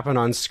would happen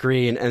on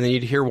screen and then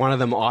you'd hear one of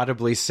them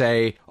audibly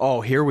say,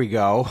 "Oh, here we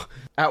go."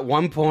 At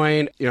one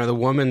point, you know, the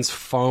woman's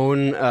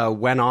phone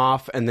went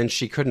off and then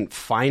she couldn't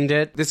find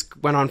it. This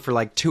went on for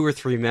like 2 or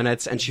 3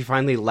 minutes and she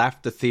finally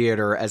left the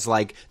theater as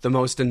like the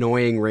most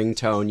annoying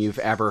ringtone you've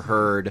ever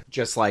heard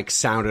just like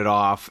sounded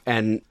off.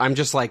 And I'm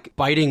just like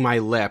biting my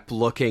lip,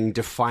 looking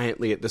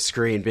defiantly at the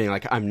screen, being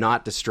like, I'm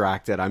not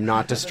distracted.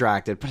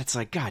 But it's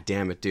like, God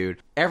damn it,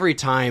 dude. Every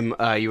time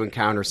you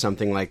encounter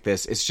something like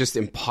this, it's just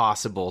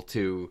impossible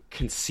to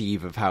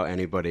conceive of how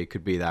anybody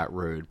could be that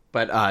rude.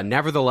 But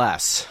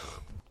nevertheless...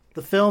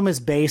 The film is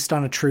based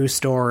on a true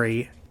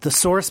story. The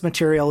source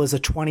material is a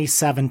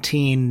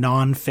 2017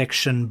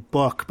 nonfiction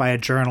book by a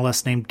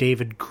journalist named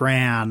David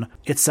Gran,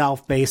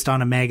 itself based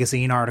on a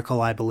magazine article,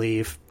 I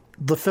believe.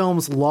 The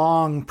film's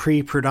long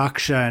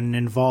pre-production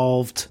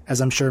involved,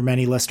 as I'm sure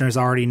many listeners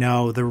already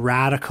know, the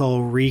radical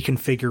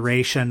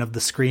reconfiguration of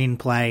the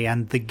screenplay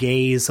and the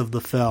gaze of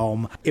the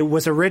film. It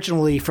was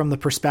originally from the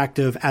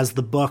perspective, as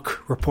the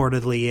book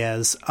reportedly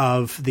is,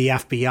 of the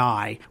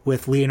FBI,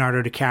 with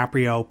Leonardo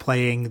DiCaprio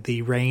playing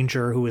the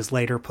ranger who was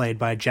later played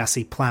by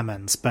Jesse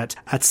Plemons. But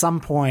at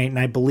some point, and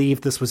I believe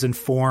this was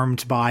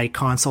informed by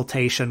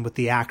consultation with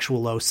the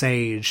actual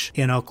Osage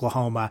in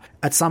Oklahoma,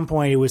 at some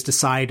point it was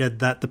decided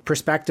that the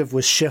perspective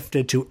was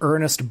shifted to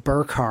Ernest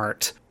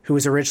Burkhart, who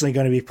was originally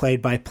going to be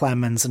played by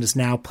Plemons and is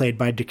now played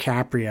by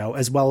DiCaprio,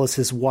 as well as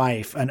his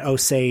wife, an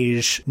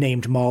Osage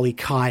named Molly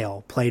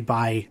Kyle, played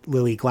by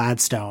Lily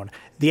Gladstone.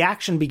 The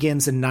action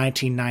begins in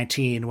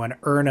 1919 when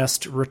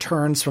Ernest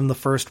returns from the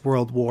First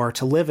World War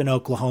to live in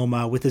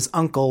Oklahoma with his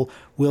uncle,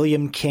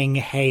 William King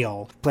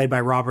Hale, played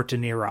by Robert De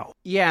Niro.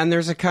 Yeah, and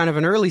there's a kind of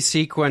an early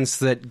sequence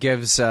that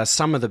gives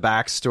some of the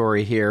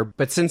backstory here,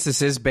 but since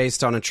this is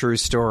based on a true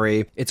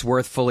story, it's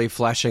worth fully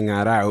fleshing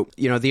that out.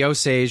 You know, the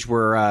Osage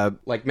were,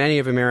 like many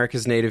of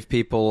America's native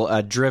people,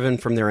 driven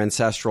from their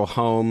ancestral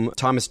home.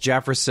 Thomas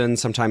Jefferson,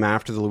 sometime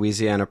after the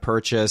Louisiana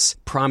Purchase,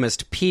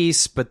 promised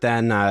peace, but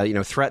then,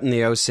 threatened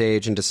the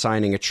Osage into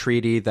signing a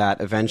treaty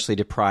that eventually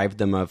deprived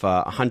them of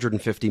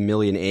 150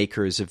 million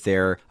acres of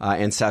their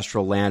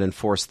ancestral land and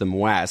forced them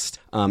west.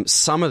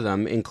 Some of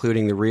them,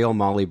 including the real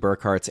Molly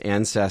Burkhart's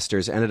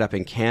ancestors, ended up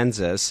in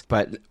Kansas,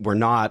 but were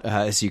not,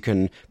 as you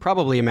can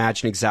probably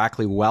imagine,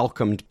 exactly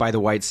welcomed by the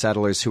white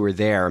settlers who were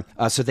there.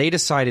 So they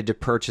decided to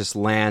purchase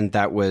land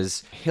that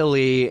was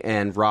hilly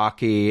and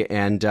rocky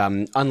and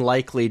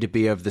unlikely to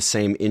be of the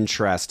same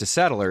interest to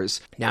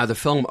settlers. Now, the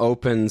film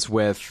opens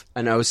with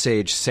an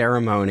Osage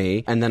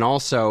ceremony and then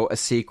also a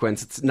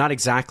sequence, it's not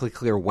exactly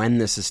clear when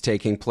this is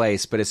taking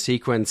place, but a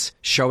sequence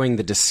showing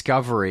the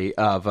discovery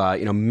of,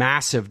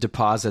 massive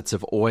deposits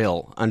of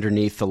oil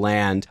underneath the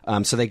land.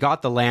 So they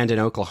got the land in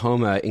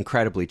Oklahoma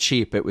incredibly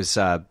cheap. It was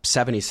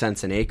 70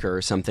 cents an acre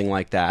or something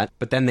like that.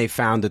 But then they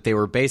found that they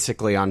were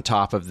basically on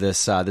top of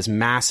this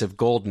massive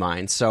gold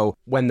mine. So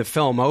when the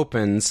film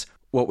opens,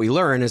 what we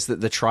learn is that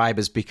the tribe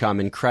has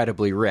become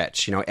incredibly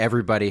rich. You know,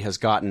 everybody has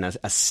gotten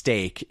a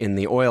stake in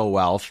the oil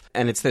wealth.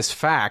 And it's this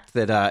fact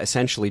that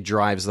essentially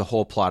drives the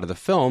whole plot of the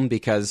film,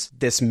 because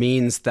this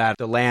means that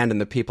the land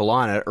and the people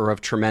on it are of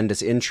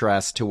tremendous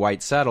interest to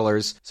white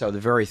settlers. So the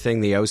very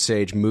thing the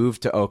Osage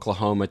moved to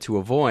Oklahoma to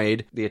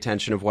avoid, the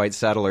attention of white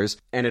settlers.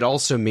 And it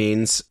also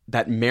means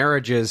that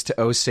marriages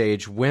to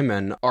Osage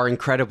women are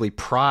incredibly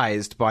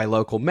prized by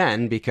local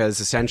men, because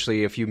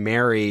essentially if you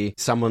marry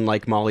someone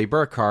like Molly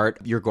Burkhart,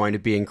 you're going to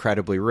be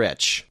incredibly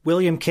rich.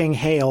 William King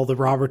Hale, the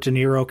Robert De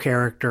Niro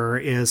character,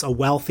 is a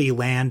wealthy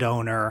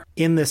landowner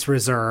in this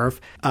reserve.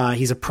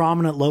 He's a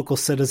prominent local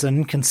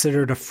citizen,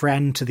 considered a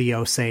friend to the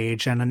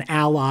Osage, and an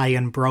ally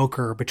and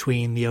broker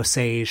between the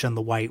Osage and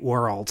the white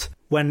world.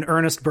 When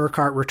Ernest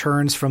Burkhart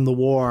returns from the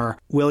war,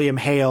 William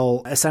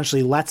Hale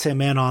essentially lets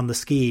him in on the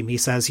scheme. He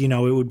says, it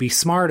would be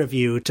smart of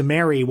you to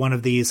marry one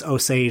of these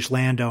Osage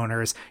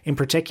landowners. In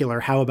particular,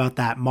 how about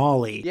that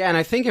Molly? Yeah, and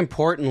I think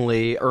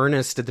importantly,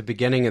 Ernest at the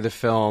beginning of the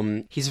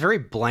film, he's a very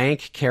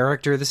blank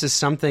character. This is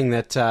something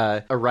that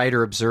a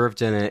writer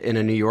observed in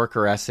a New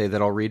Yorker essay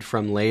that I'll read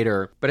from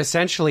later. But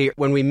essentially,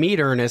 when we meet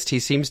Ernest, he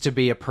seems to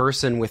be a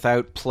person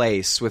without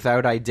place,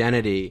 without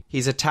identity.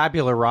 He's a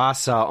tabula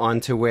rasa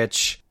onto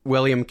which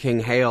William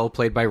King Hale,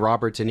 played by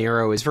Robert De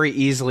Niro, is very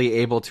easily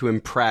able to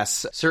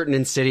impress certain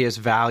insidious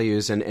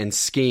values and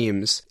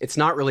schemes. It's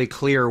not really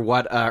clear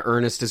what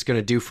Ernest is going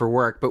to do for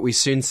work, but we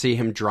soon see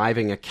him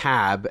driving a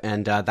cab,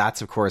 and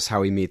that's, of course,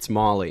 how he meets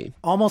Molly.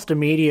 Almost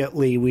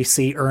immediately, we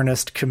see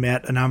Ernest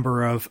commit a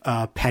number of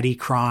petty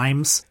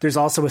crimes. There's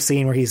also a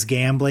scene where he's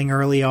gambling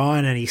early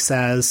on, and he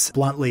says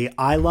bluntly,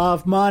 "I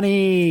love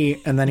money!"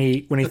 And then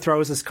when he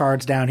throws his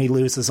cards down, he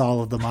loses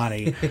all of the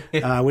money,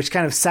 which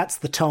kind of sets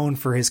the tone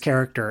for his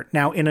character.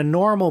 Now, in a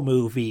normal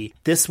movie,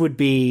 this would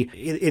be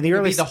in the early...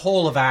 It would be the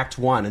whole of Act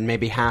 1 and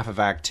maybe half of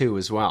Act 2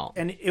 as well.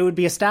 And it would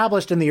be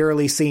established in the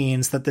early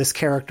scenes that this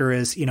character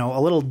is, a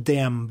little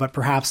dim, but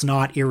perhaps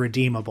not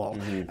irredeemable.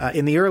 Mm-hmm.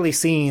 In the early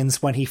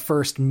scenes, when he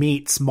first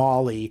meets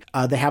Molly,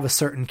 they have a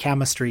certain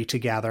chemistry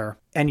together.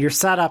 And you're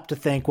set up to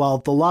think, well,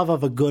 the love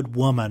of a good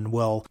woman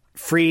will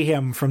free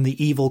him from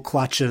the evil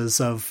clutches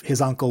of his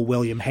uncle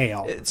William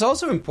Hale. It's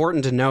also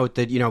important to note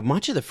that,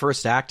 much of the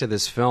first act of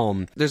this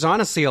film, there's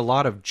honestly a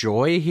lot of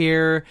joy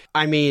here.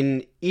 I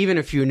mean, even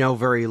if you know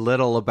very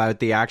little about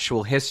the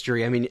actual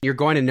history, you're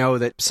going to know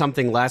that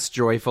something less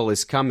joyful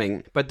is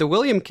coming. But the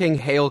William King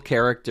Hale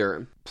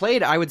character,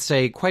 played, I would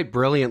say, quite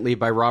brilliantly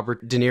by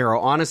Robert De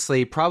Niro,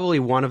 honestly, probably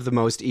one of the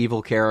most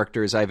evil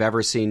characters I've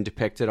ever seen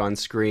depicted on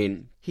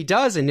screen. He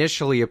does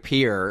initially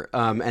appear,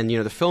 and,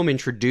 the film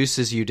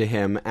introduces you to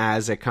him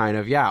as a kind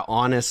of,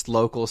 honest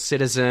local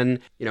citizen.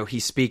 He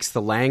speaks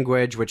the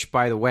language, which,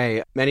 by the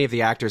way, many of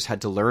the actors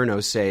had to learn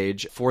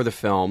Osage for the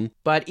film.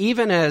 But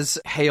even as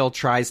Hale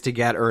tries to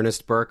get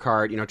Ernest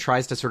Burkhart,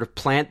 tries to sort of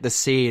plant the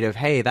seed of,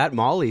 hey, that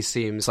Molly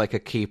seems like a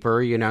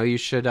keeper, you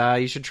should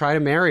try to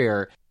marry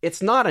her.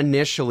 It's not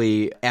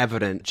initially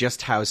evident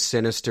just how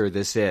sinister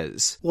this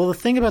is. Well, the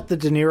thing about the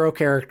De Niro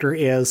character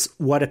is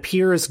what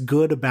appears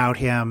good about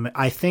him,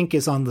 I think,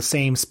 is on the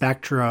same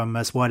spectrum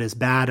as what is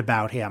bad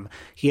about him.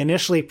 He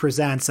initially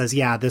presents as,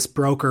 this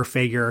broker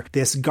figure,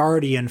 this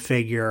guardian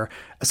figure,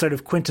 a sort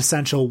of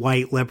quintessential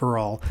white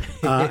liberal,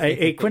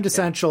 a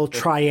quintessential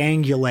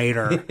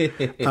triangulator.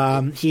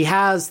 He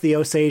has the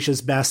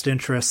Osage's best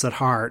interests at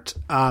heart.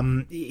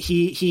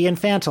 He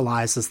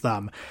infantilizes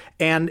them.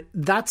 And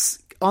that's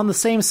on the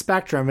same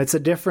spectrum. It's a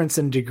difference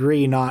in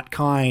degree, not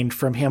kind,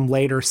 from him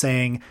later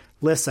saying,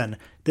 listen,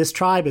 this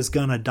tribe is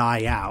gonna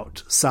die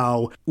out,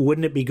 so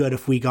wouldn't it be good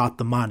if we got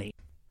the money?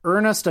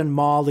 Ernest and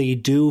Molly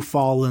do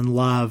fall in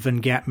love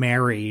and get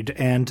married,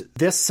 and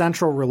this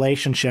central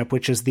relationship,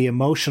 which is the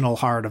emotional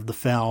heart of the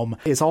film,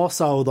 is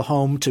also the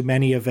home to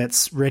many of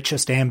its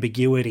richest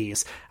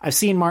ambiguities. I've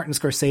seen Martin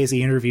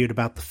Scorsese interviewed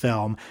about the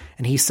film,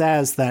 and he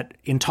says that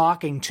in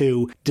talking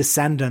to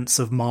descendants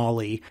of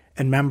Molly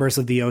and members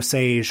of the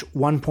Osage,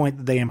 one point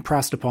that they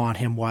impressed upon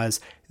him was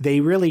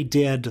they really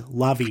did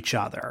love each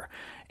other.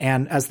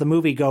 And as the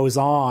movie goes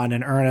on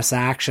and Ernest's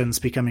actions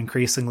become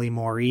increasingly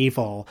more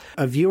evil,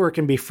 a viewer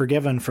can be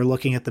forgiven for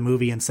looking at the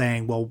movie and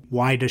saying, well,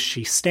 why does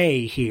she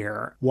stay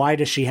here? Why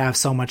does she have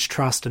so much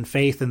trust and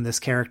faith in this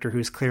character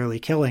who's clearly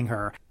killing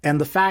her? And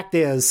the fact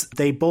is,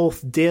 they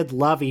both did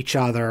love each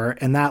other,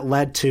 and that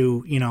led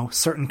to,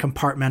 certain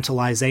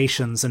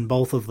compartmentalizations in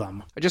both of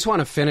them. I just want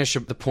to finish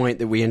up the point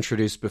that we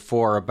introduced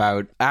before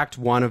about Act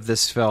 1 of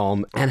this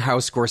film and how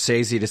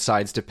Scorsese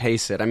decides to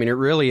pace it. It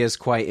really is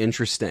quite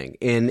interesting.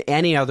 In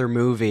any other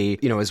movie,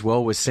 as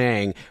Will was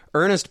saying,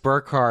 Ernest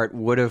Burkhart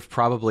would have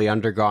probably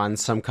undergone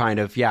some kind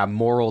of,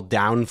 moral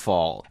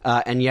downfall.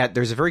 And yet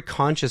there's a very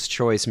conscious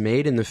choice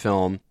made in the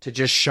film to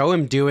just show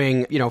him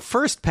doing,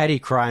 first petty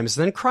crimes,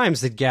 then crimes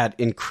that get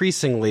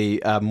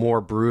increasingly more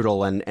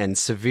brutal and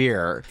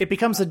severe. It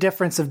becomes a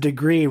difference of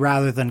degree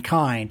rather than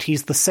kind.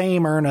 He's the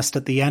same Ernest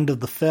at the end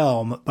of the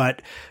film,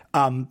 but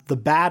the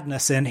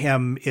badness in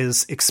him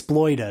is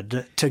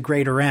exploited to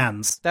greater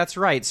ends. That's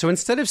right. So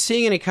instead of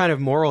seeing any kind of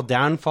moral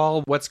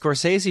downfall, what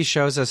Scorsese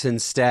shows us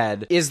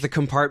instead is the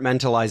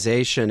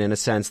compartmentalization, in a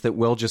sense, that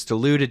Will just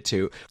alluded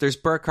to. There's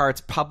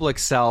Burkhart's public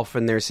self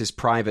and there's his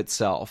private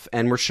self,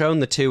 and we're shown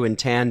the two in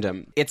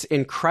tandem. It's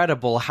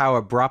incredible how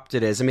abrupt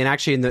it is.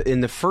 Actually,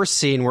 in the first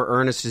scene where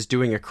Ernest is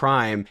doing a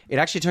crime, it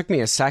actually took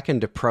me a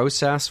second to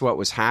process what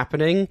was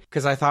happening,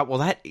 because I thought,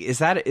 well, is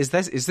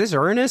this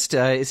Ernest?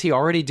 Is he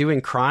already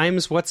doing crime?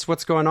 crimes?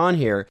 What's going on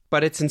here?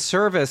 But it's in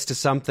service to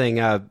something,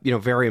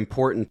 very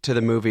important to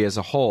the movie as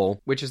a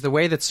whole, which is the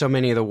way that so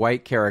many of the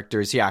white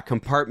characters,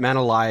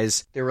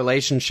 compartmentalize their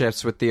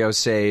relationships with the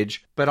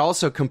Osage, but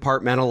also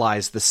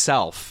compartmentalize the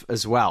self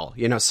as well.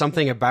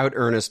 Something about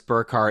Ernest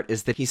Burkhart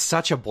is that he's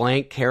such a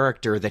blank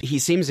character that he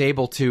seems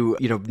able to,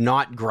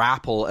 not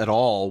grapple at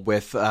all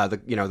with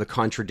the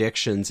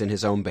contradictions in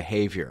his own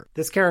behavior.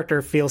 This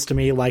character feels to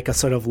me like a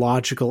sort of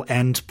logical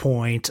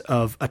endpoint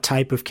of a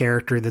type of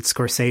character that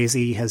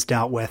Scorsese has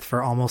dealt with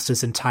for almost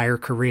his entire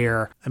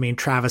career. I mean,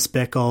 Travis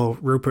Bickle,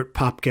 Rupert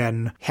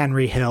Pupkin,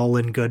 Henry Hill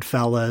in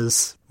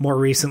Goodfellas. More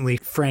recently,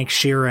 Frank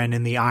Sheeran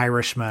in The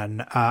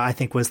Irishman, I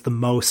think was the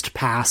most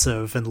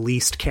passive and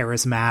least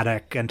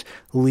charismatic and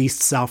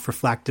least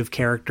self-reflective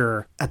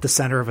character at the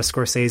center of a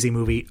Scorsese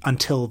movie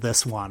until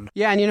this one.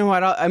 Yeah, and you know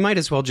what? I might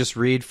as well just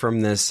read from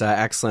this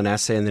excellent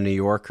essay in The New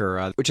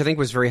Yorker, which I think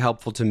was very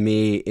helpful to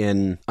me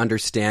in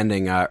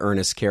understanding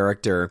Ernest's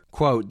character.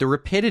 Quote, "The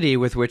rapidity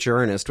with which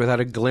Ernest, without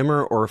a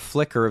glimmer or a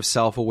flicker of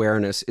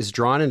self-awareness, is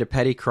drawn into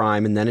petty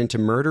crime and then into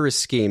murderous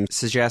schemes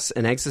suggests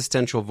an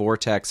existential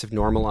vortex of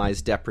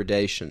normalized depredation.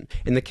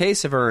 In the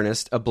case of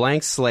Ernest, a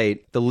blank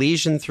slate, the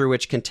lesion through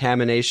which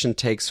contamination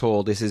takes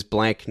hold is his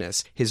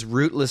blankness, his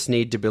rootless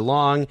need to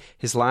belong,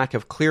 his lack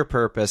of clear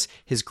purpose,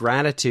 his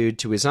gratitude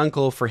to his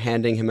uncle for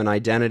handing him an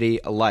identity,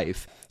 a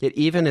life. Yet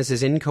even as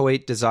his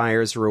inchoate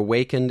desires are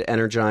awakened,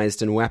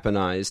 energized, and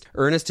weaponized,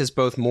 Ernest is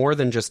both more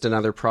than just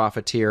another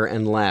profiteer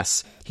and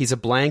less. He's a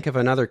blank of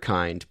another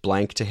kind,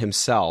 blank to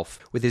himself.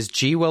 With his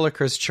G.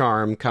 Willikers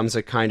charm comes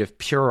a kind of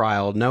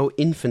puerile, no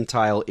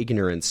infantile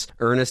ignorance.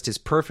 Ernest is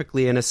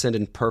perfectly innocent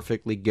and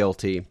perfectly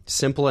guilty,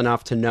 simple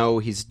enough to know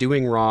he's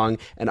doing wrong,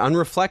 and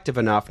unreflective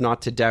enough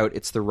not to doubt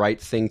it's the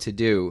right thing to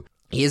do.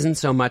 He isn't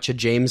so much a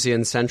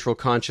Jamesian central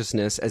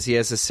consciousness as he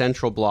has a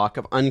central block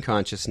of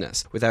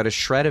unconsciousness, without a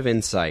shred of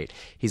insight.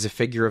 He's a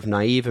figure of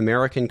naive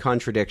American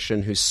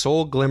contradiction whose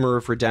sole glimmer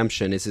of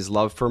redemption is his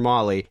love for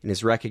Molly and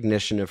his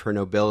recognition of her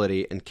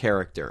nobility and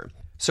character."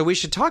 So we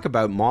should talk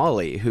about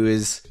Molly, who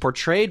is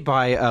portrayed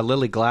by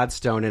Lily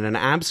Gladstone in an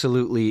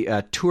absolutely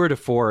tour de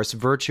force,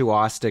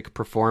 virtuosic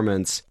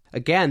performance.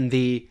 Again,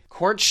 the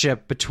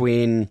courtship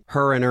between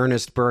her and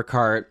Ernest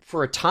Burkhart,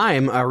 for a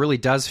time, really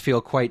does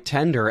feel quite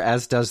tender,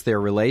 as does their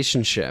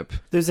relationship.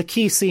 There's a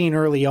key scene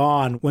early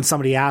on when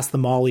somebody asks the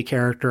Molly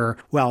character,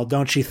 well,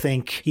 don't you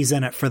think he's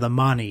in it for the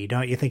money?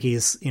 Don't you think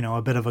he's,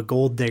 a bit of a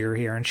gold digger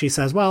here? And she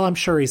says, well, I'm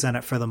sure he's in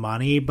it for the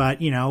money, but,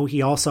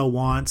 he also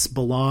wants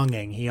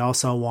belonging. He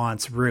also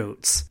wants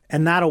roots.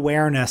 And that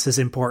awareness is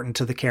important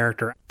to the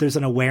character. There's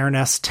an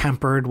awareness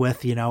tempered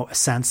with, a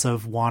sense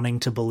of wanting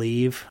to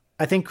believe.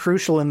 I think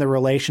crucial in the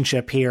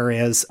relationship here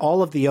is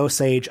all of the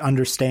Osage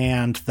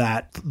understand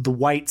that the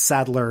white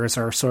settlers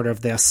are sort of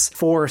this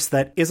force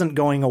that isn't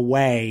going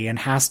away and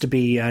has to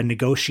be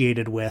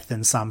negotiated with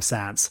in some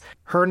sense.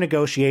 Her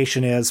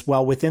negotiation is,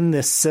 well, within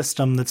this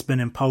system that's been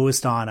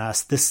imposed on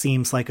us, this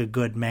seems like a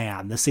good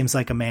man. This seems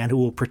like a man who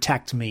will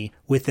protect me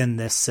within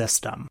this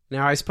system.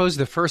 Now, I suppose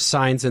the first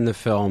signs in the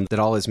film that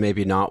all is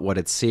maybe not what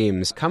it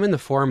seems come in the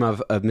form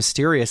of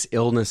mysterious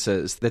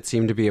illnesses that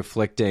seem to be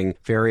afflicting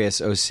various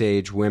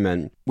Osage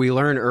women. We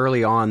learn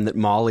early on that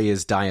Molly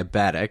is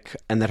diabetic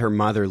and that her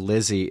mother,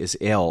 Lizzie, is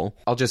ill.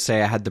 I'll just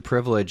say I had the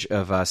privilege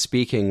of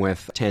speaking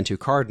with Tantoo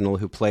Cardinal,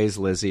 who plays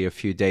Lizzie, a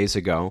few days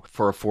ago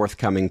for a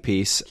forthcoming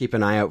piece. Keep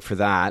an eye out for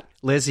that.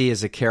 Lizzie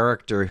is a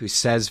character who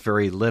says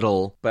very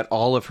little, but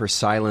all of her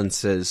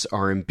silences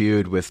are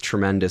imbued with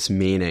tremendous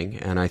meaning,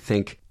 and I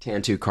think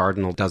Tantoo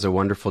Cardinal does a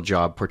wonderful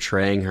job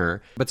portraying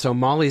her. But so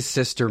Molly's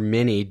sister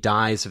Minnie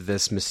dies of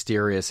this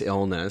mysterious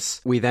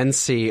illness. We then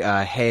see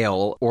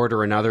Hale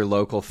order another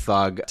local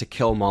thug to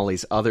kill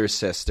Molly's other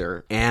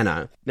sister,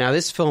 Anna. Now,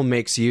 this film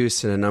makes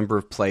use in a number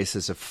of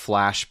places of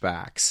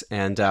flashbacks,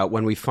 and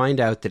when we find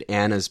out that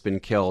Anna's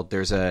been killed,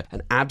 there's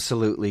an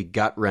absolutely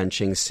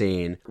gut-wrenching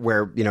scene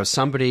where,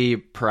 somebody,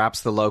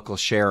 perhaps the local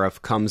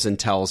sheriff, comes and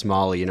tells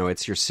Molly,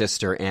 it's your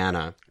sister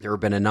Anna. There have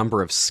been a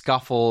number of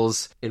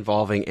scuffles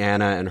involving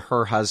Anna and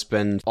her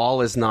husband.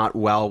 All is not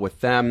well with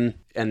them.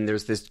 And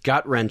there's this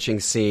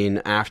gut-wrenching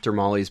scene after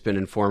Molly's been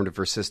informed of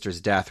her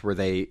sister's death where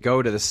they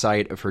go to the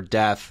site of her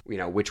death,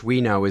 which we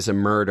know is a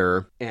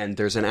murder, and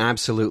there's an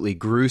absolutely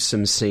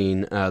gruesome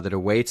scene that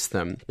awaits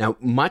them. Now,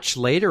 much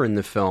later in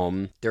the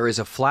film, there is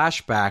a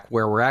flashback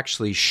where we're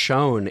actually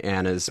shown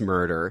Anna's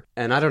murder.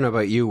 And I don't know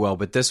about you, Will,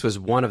 but this was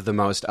one of the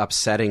most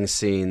upsetting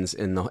scenes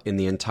in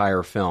the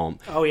entire film.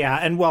 Oh, yeah.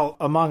 And, well,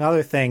 among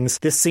other things,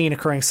 this scene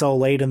occurring so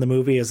late in the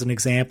movie is an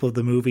example of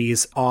the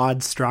movie's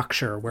odd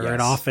structure, where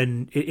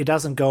it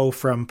doesn't go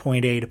from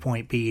point A to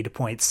point B to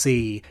point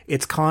C.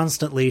 It's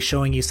constantly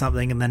showing you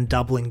something and then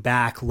doubling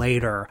back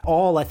later.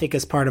 All, I think,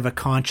 is part of a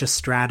conscious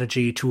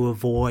strategy to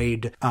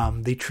avoid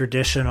the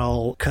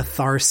traditional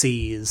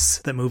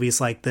catharses that movies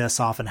like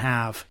this often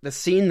have. The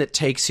scene that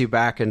takes you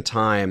back in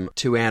time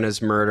to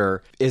Anna's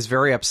murder is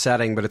very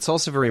upsetting, but it's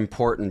also very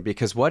important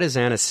because what is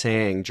Anna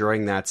saying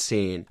during that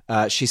scene?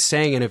 She's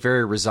saying in a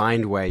very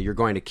resigned way, "You're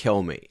going to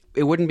kill me."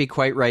 it wouldn't be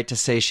quite right to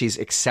say she's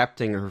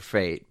accepting her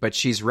fate, but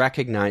she's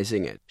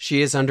recognizing it.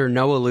 She is under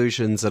no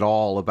illusions at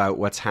all about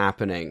what's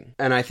happening.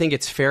 And I think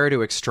it's fair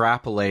to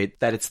extrapolate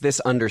that it's this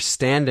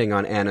understanding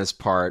on Anna's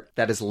part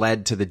that has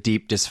led to the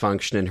deep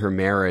dysfunction in her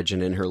marriage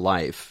and in her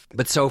life.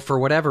 But so for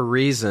whatever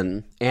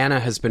reason, Anna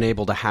has been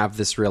able to have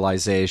this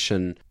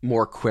realization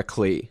more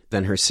quickly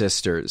than her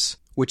sisters,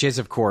 which is,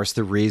 of course,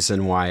 the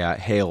reason why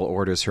Hale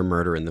orders her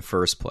murder in the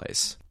first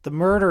place. The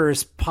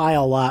murders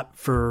pile up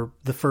for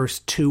the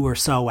first 2 or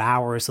so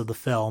hours of the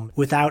film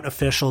without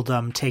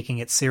officialdom taking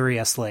it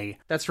seriously.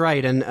 That's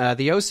right, and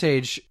the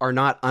Osage are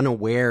not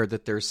unaware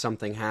that there's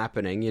something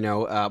happening. You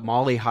know,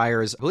 Molly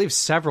hires, I believe,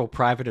 several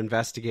private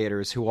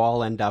investigators who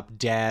all end up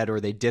dead or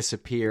they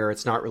disappear.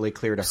 It's not really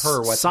clear to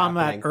her what's happening. Some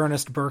at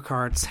Ernest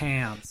Burkhardt's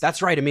hands.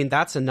 That's right. I mean,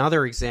 that's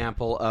another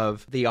example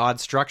of the odd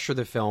structure of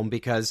the film,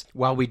 because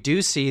while we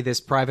do see this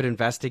private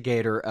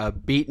investigator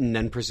beaten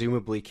and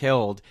presumably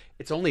killed,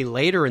 it's only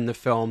later in the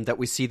film that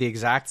we see the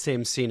exact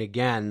same scene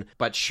again,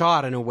 but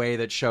shot in a way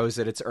that shows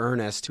that it's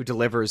Ernest who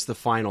delivers the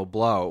final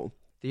blow.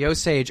 The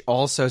Osage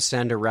also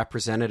send a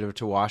representative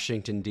to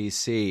Washington,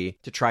 D.C.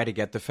 to try to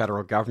get the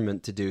federal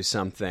government to do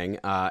something,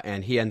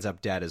 and he ends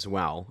up dead as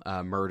well,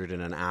 murdered in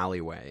an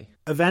alleyway.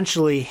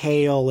 Eventually,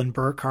 Hale and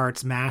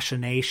Burkhardt's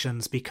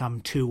machinations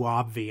become too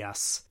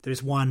obvious.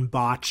 There's one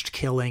botched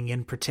killing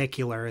in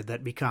particular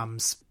that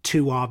becomes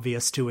too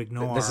obvious to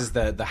ignore. This is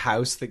the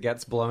house that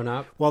gets blown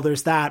up? Well,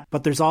 there's that,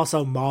 but there's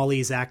also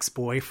Molly's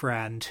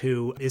ex-boyfriend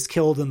who is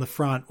killed in the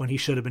front when he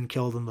should have been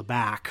killed in the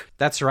back.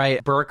 That's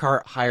right.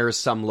 Burkhardt hires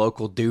some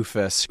local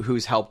doofus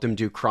who's helped him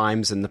do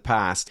crimes in the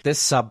past.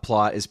 This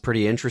subplot is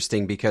pretty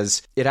interesting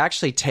because it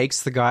actually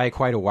takes the guy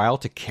quite a while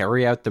to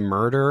carry out the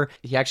murder.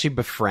 He actually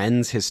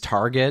befriends his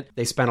target.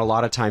 They spend a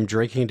lot of time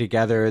drinking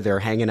together. They're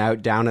hanging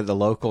out down at the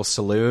local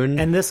saloon.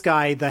 And this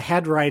guy, the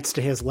head rights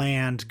to his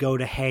land go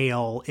to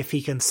Hale if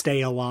he can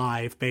stay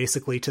alive,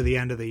 basically, to the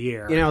end of the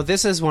year. You know,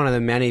 this is one of the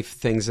many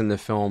things in the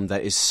film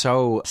that is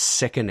so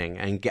sickening,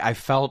 and I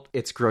felt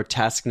its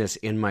grotesqueness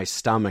in my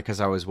stomach as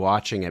I was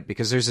watching it,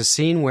 because there's a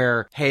scene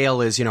where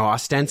Hale is, you know,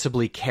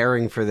 ostensibly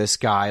caring for this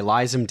guy,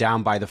 lies him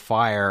down by the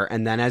fire,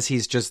 and then as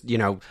he's just, you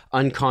know,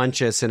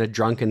 unconscious in a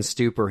drunken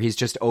stupor, he's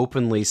just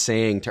openly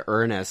saying to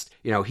Ernest,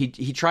 you know,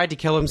 he tried to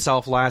kill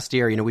himself last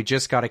year, you know, we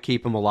just got to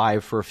keep him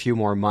alive for a few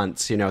more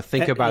months, you know,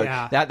 think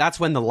about that. That's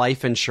when the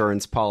life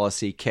insurance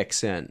policy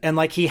kicks in. And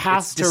like he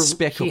has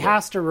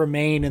to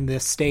remain in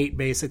this state,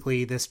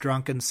 basically this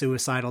drunken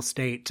suicidal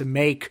state, to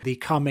make the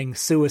coming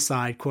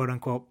suicide, quote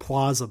unquote,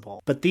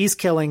 plausible. But these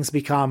killings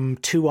become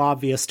too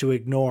obvious to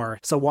ignore.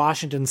 So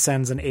Washington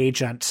sends an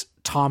agent,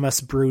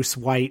 Thomas Bruce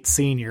White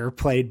Sr.,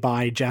 played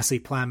by Jesse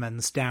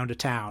Plemons, down to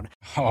town.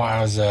 Oh,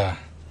 I was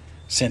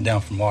sent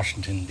down from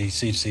Washington,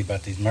 D.C. to see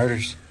about these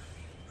murders.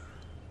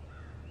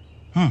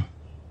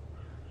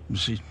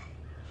 See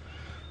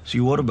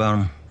what about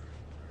him?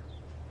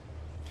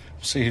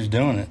 See who's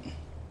doing it.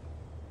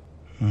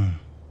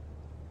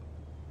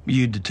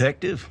 You a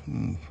detective?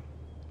 You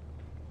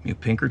a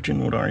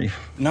Pinkerton? What are you?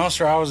 No,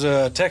 sir, I was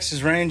a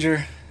Texas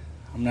Ranger.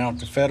 I'm now with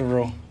the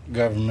federal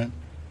government.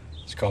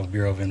 It's called the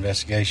Bureau of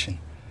Investigation.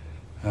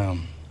 I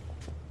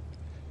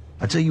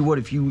tell you what,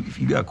 if you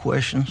got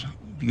questions,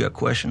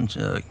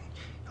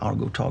 I'll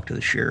go talk to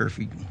the sheriff.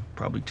 He can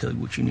probably tell you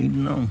what you need to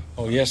know.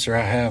 Oh, yes, sir,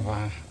 I have.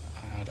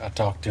 I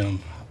talked to him,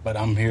 but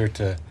I'm here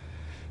to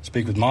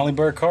speak with Molly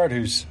Burkhardt,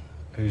 whose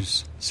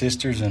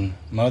sisters and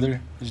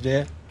mother is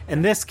dead.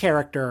 And this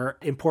character,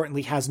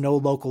 importantly, has no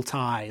local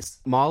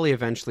ties. Molly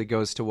eventually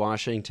goes to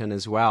Washington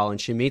as well,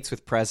 and she meets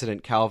with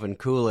President Calvin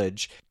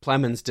Coolidge.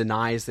 Plemons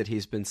denies that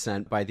he's been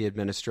sent by the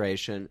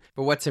administration.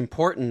 But what's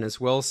important, as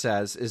Will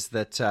says, is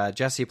that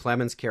Jesse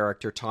Plemons'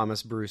 character,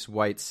 Thomas Bruce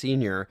White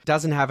Sr.,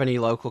 doesn't have any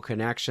local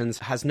connections,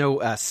 has no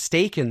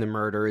stake in the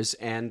murders,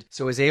 and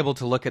so is able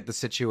to look at the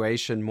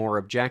situation more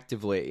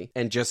objectively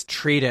and just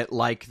treat it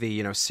like the,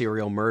 you know,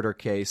 serial murder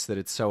case that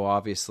it so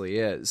obviously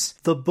is.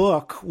 The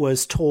book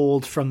was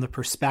told from the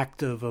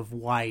perspective of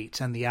White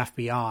and the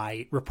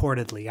FBI,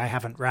 reportedly. I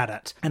haven't read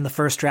it. And the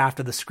first draft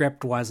of the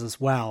script was as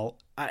well.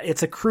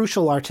 It's a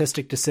crucial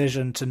artistic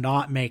decision to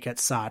not make it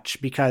such,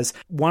 because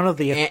one of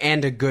the...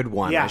 And a good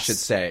one, yes, I should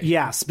say.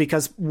 Yes,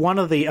 because one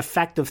of the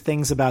effective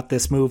things about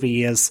this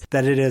movie is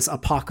that it is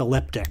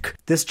apocalyptic.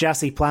 This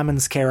Jesse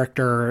Plemons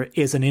character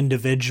is an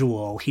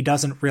individual. He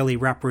doesn't really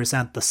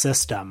represent the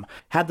system.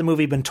 Had the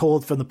movie been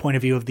told from the point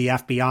of view of the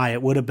FBI,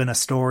 it would have been a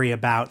story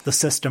about the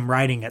system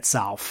righting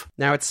itself.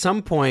 Now, at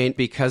some point,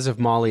 because of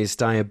Molly's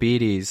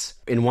diabetes,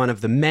 in one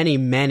of the many,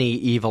 many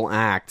evil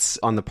acts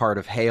on the part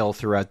of Hale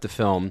throughout the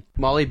film,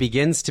 Molly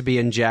begins to be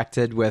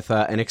injected with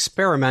an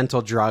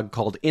experimental drug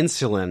called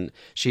insulin.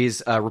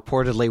 She's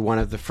reportedly one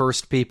of the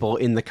first people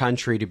in the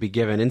country to be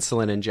given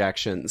insulin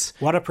injections.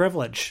 What a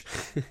privilege.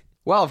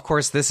 Well, of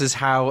course, this is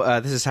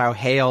how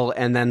Hale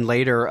and then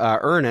later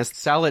Ernest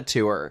sell it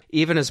to her.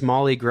 Even as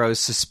Molly grows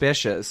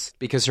suspicious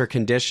because her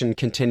condition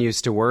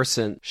continues to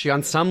worsen, she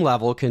on some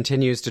level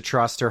continues to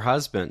trust her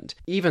husband.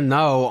 Even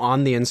though,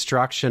 on the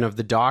instruction of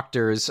the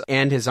doctors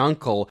and his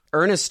uncle,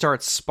 Ernest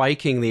starts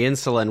spiking the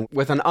insulin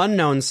with an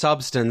unknown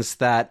substance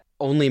that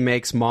only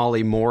makes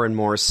Molly more and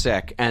more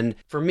sick. And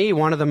for me,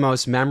 one of the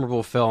most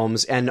memorable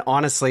films, and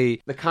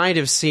honestly, the kind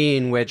of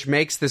scene which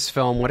makes this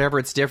film, whatever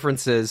its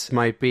differences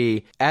might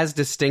be, as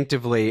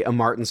distinctively a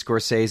Martin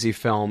Scorsese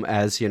film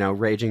as,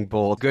 Raging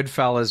Bull,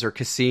 Goodfellas, or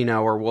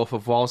Casino, or Wolf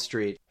of Wall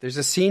Street. There's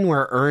a scene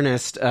where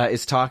Ernest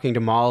is talking to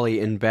Molly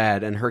in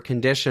bed, and her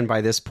condition by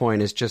this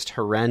point is just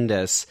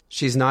horrendous.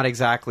 She's not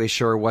exactly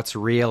sure what's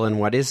real and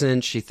what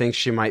isn't. She thinks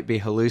she might be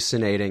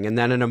hallucinating. And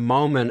then in a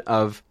moment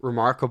of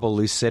remarkable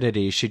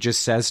lucidity, she just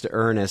says to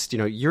Ernest,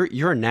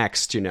 you're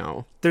next,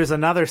 There's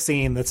another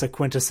scene that's a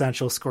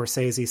quintessential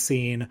Scorsese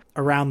scene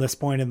around this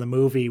point in the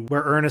movie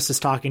where Ernest is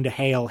talking to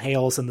Hale.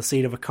 Hale's in the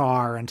seat of a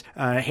car, and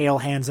Hale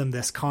hands him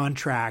this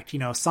contract.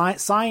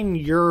 Sign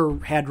your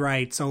head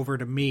rights over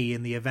to me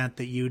in the event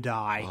that you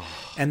die.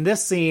 And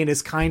this scene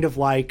is kind of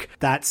like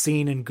that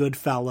scene in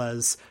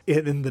Goodfellas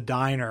in the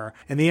diner.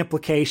 And the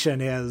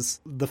implication is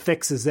the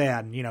fix is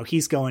in.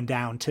 He's going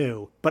down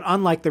too. But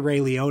unlike the Ray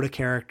Liotta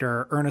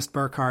character, Ernest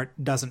Burkhart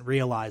doesn't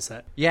realize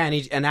it. Yeah,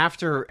 and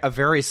after a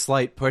very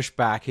slight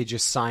pushback, he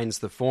just signs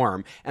the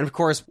form. And of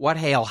course, what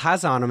Hale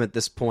has on him at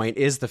this point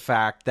is the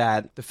fact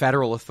that the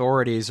federal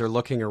authorities are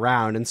looking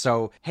around. And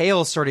so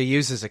Hale sort of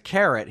uses a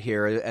carrot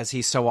here, as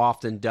he so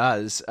often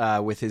does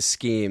with his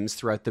schemes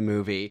throughout the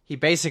movie. He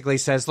basically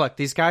says, look,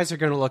 these guys are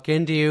going to look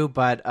into you,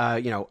 but,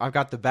 I've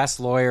got the best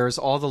lawyers.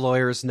 All the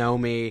lawyers know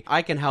me.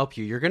 I can help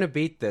you. You're going to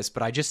beat this,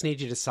 but I just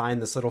need you to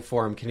sign this little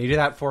form. Can you do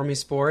that for me,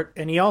 sport?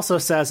 And he also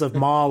says of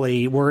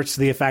Molly, words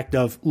to the effect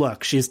of,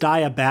 look, she's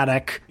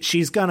diabetic.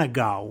 She's going to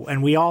go.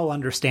 And we all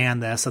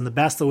understand this. And the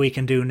best that we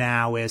can do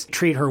now is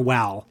treat her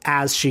well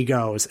as she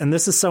goes. And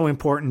this is so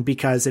important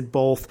because it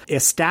both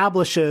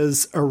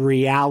establishes a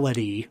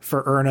reality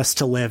for Ernest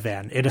to live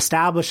in. It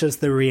establishes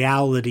the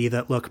reality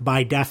that, look,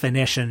 by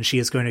definition, she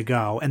is going to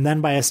go. And then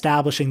by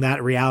establishing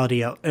that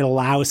reality, it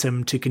allows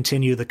him to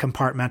continue the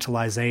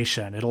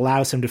compartmentalization. It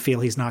allows him to feel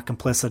he's not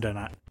complicit in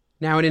it.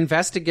 Now, in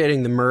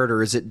investigating the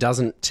murders, it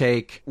doesn't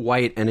take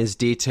White and his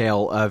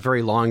detail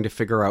very long to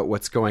figure out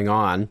what's going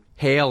on.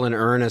 Hale and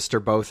Ernest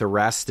are both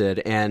arrested,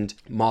 and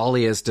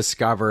Molly is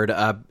discovered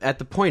at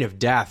the point of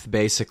death,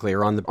 basically,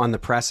 or on the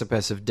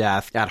precipice of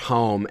death at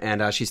home,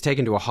 and she's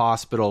taken to a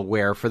hospital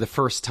where, for the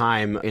first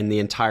time in the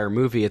entire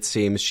movie, it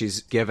seems,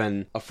 she's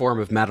given a form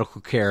of medical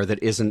care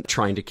that isn't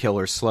trying to kill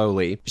her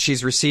slowly.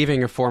 She's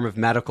receiving a form of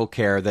medical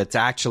care that's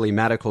actually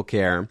medical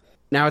care.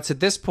 Now, it's at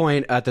this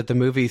point that the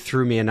movie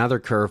threw me another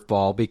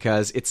curveball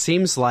because it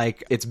seems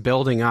like it's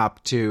building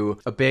up to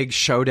a big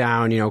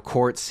showdown,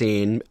 court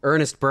scene.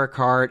 Ernest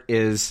Burkhart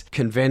is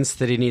convinced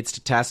that he needs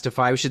to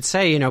testify. We should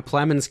say,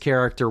 Plemons'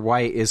 character,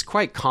 White, is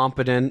quite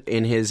competent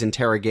in his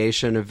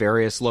interrogation of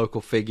various local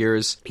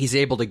figures. He's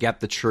able to get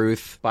the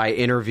truth by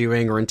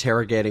interviewing or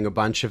interrogating a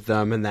bunch of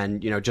them and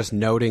then, just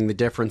noting the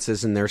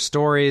differences in their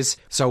stories.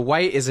 So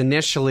White is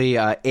initially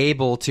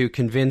able to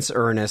convince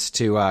Ernest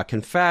to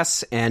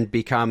confess and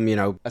become,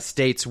 a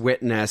state's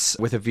witness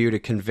with a view to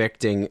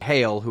convicting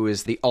Hale, who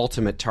is the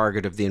ultimate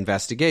target of the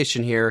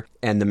investigation here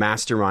and the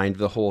mastermind of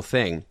the whole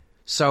thing.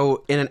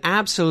 So in an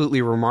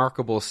absolutely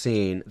remarkable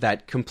scene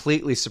that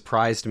completely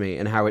surprised me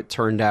in how it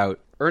turned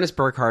out, Ernest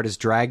Burkhart is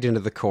dragged into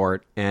the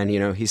court, and,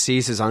 he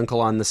sees his uncle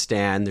on the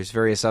stand. There's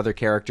various other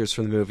characters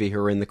from the movie who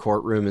are in the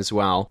courtroom as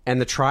well. And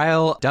the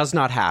trial does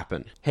not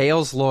happen.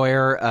 Hale's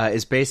lawyer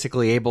is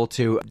basically able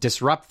to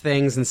disrupt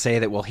things and say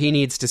that, well, he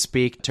needs to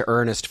speak to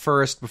Ernest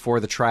first before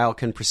the trial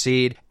can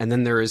proceed. And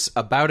then there is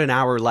about an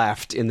hour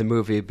left in the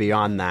movie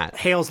beyond that.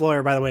 Hale's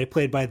lawyer, by the way,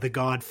 played by the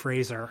god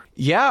Fraser.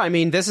 Yeah,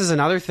 this is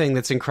another thing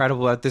that's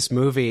incredible about this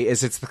movie,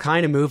 is it's the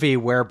kind of movie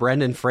where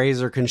Brendan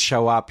Fraser can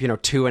show up,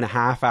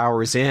 2.5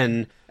 hours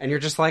in, and you're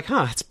just like,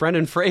 it's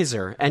Brendan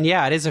Fraser. And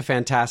yeah, it is a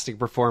fantastic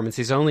performance.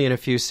 He's only in a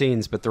few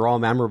scenes, but they're all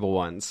memorable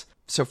ones.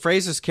 So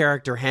Fraser's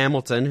character,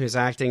 Hamilton, who's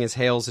acting as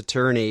Hale's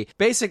attorney,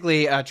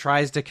 basically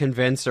tries to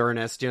convince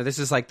Ernest, this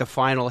is like the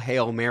final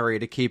Hail Mary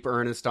to keep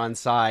Ernest on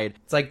side.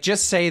 It's like,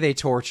 just say they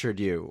tortured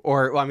you.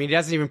 Or, he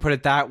doesn't even put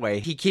it that way.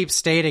 He keeps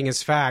stating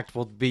his fact,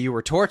 you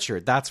were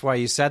tortured. That's why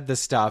you said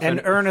this stuff.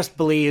 And Ernest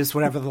believes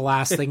whatever the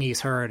last thing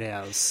he's heard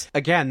is.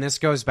 Again, this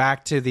goes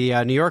back to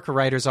the New Yorker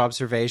writer's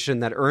observation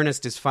that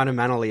Ernest is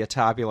fundamentally a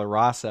tabula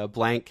rasa, a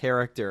blank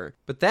character.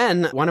 But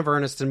then, one of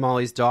Ernest and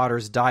Molly's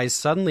daughters dies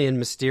suddenly and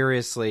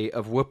mysteriously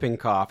of whooping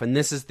cough, and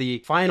this is the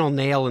final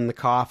nail in the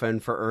coffin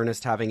for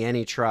Ernest having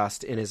any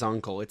trust in his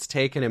uncle. It's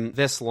taken him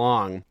this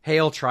long.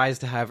 Hale tries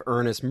to have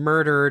Ernest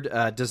murdered,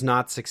 does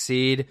not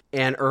succeed,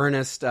 and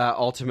Ernest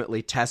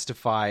ultimately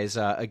testifies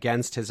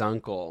against his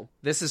uncle.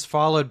 This is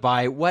followed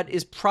by what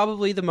is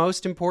probably the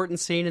most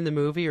important scene in the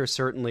movie, or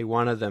certainly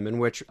one of them, in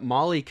which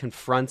Molly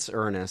confronts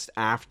Ernest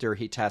after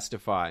he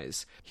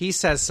testifies. He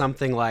says says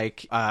something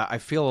like, I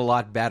feel a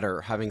lot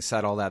better having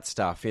said all that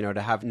stuff,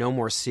 to have no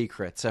more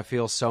secrets. I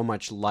feel so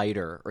much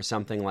lighter, or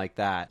something like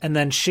that. And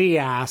then she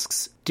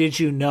asks, did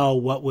you know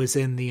what was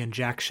in the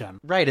injection?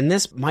 Right, and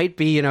this might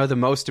be, the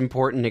most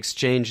important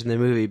exchange in the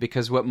movie,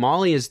 because what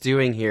Molly is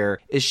doing here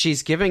is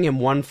she's giving him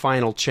one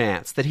final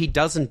chance that he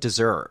doesn't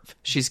deserve.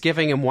 She's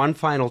giving him one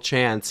final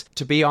chance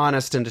to be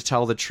honest and to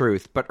tell the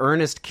truth, but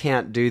Ernest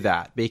can't do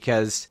that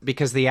because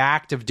the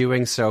act of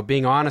doing so,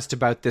 being honest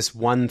about this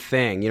one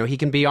thing, he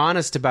can be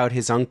honest about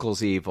his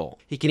uncle's evil.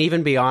 He can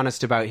even be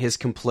honest about his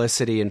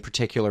complicity in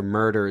particular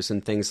murders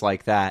and things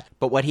like that.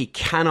 But what he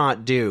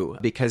cannot do,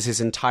 because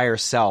his entire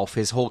self,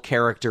 his whole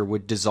character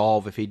would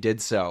dissolve if he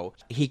did so,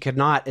 he could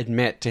not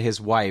admit to his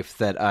wife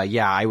that,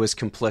 I was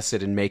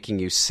complicit in making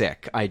you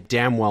sick. I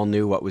damn well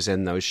knew what was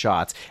in those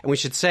shots. And we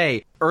should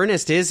say,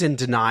 Ernest is in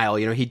denial.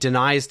 He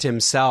denies to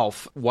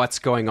himself what's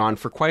going on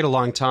for quite a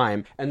long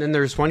time. And then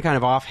there's one kind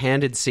of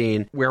offhanded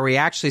scene where we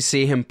actually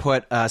see him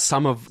put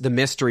some of the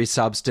mystery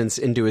substance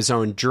into his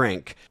own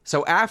drink.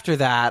 So after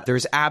that,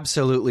 there's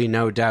absolutely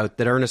no doubt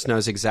that Ernest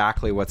knows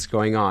exactly what's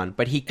going on.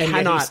 But he cannot...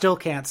 And yet he still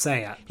can't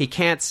say it. He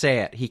can't say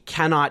it. He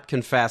cannot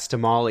confess to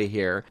Molly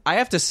here. I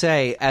have to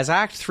say, as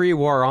Act 3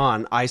 wore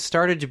on, I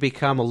started to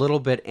become a little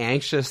bit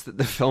anxious that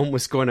the film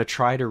was going to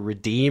try to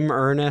redeem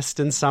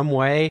Ernest in some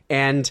way.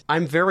 And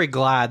I'm very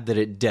glad that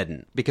it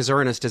didn't, because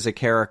Ernest as a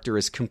character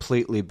is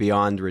completely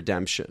beyond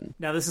redemption.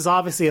 Now, this is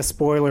obviously a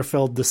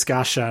spoiler-filled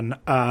discussion,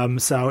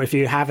 so if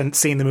you haven't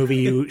seen the movie,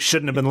 you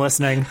shouldn't have been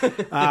listening.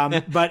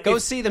 But Go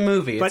see the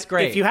movie. It's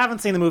great. If you haven't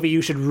seen the movie,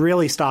 you should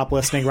really stop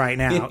listening right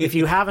now. If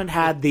you haven't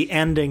had the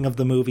ending of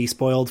the movie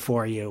spoiled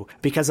for you,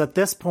 because at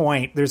this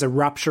point, there's a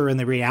rupture in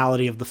the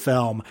reality of the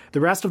film.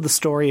 The rest of the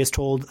story is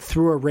told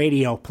through a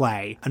radio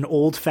play, an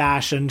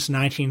old-fashioned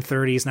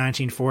 1930s,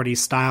 1940s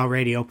style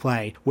radio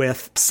play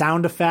with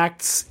sound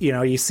effects.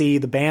 You see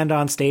the band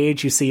on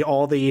stage, you see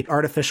all the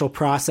artificial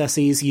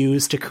processes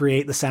used to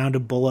create the sound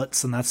of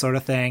bullets and that sort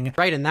of thing.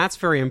 Right, and that's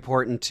very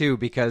important too,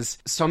 because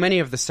so many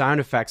of the sound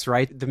effects,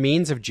 right, the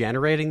means of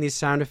generating these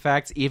sound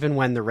effects, even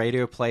when the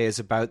radio play is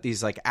about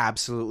these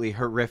absolutely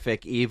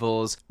horrific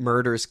evils,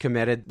 murders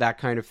committed, that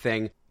kind of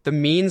thing, the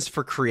means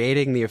for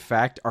creating the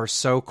effect are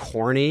so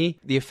corny.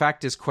 The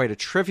effect is quite a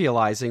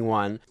trivializing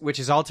one, which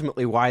is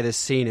ultimately why this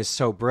scene is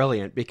so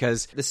brilliant,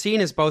 because the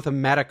scene is both a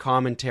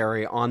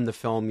meta-commentary on the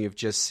film you've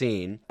just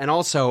seen, and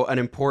also an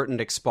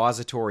important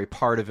expository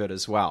part of it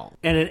as well.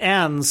 And it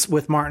ends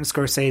with Martin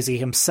Scorsese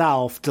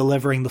himself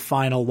delivering the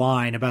final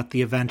line about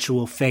the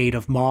eventual fate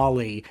of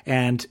Molly.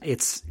 And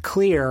it's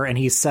clear, and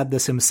he's said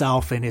this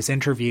himself in his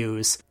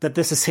interviews, that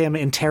this is him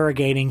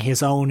interrogating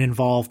his own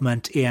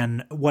involvement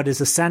in what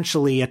is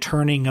essentially a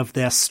turning of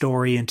this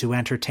story into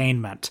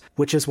entertainment,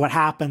 which is what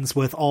happens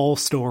with all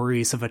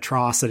stories of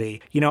atrocity.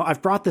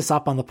 I've brought this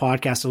up on the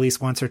podcast at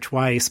least once or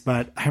twice,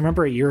 but I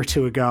remember a year or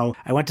two ago,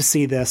 I went to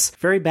see this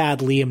very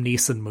bad Liam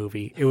Neeson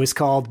movie. It was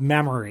called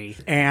Memory.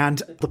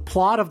 And the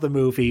plot of the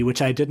movie,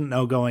 which I didn't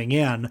know going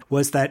in,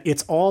 was that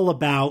it's all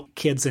about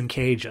kids in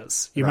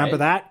cages. You remember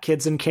that?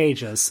 Kids in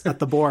cages at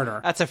the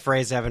border. That's a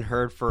phrase I haven't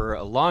heard for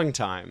a long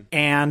time.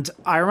 And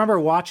I remember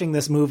watching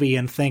this movie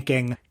and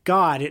thinking,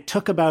 God, it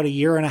took about a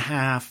year and a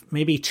half,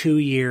 maybe 2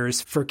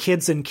 years, for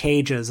kids in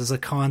cages as a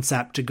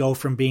concept to go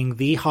from being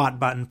the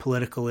hot button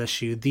political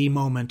issue, the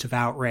moment of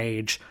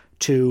outrage,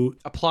 to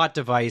a plot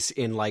device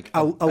in a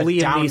Liam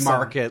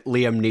down-market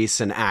Liam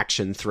Neeson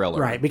action thriller.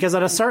 Right, because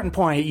at a certain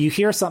point, you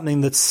hear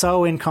something that's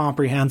so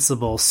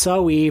incomprehensible,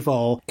 so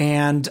evil,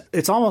 and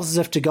it's almost as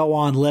if to go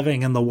on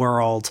living in the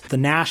world, the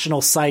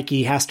national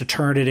psyche has to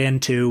turn it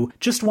into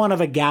just one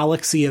of a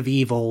galaxy of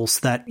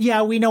evils that,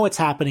 we know it's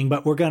happening,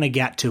 but we're going to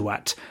get to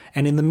it.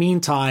 And in the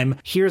meantime,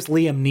 here's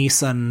Liam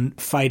Neeson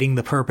fighting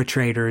the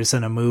perpetrators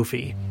in a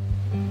movie.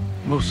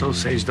 Most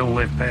Osage don't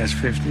live past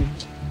 50.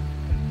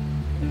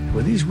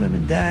 With these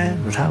women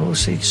dying, with how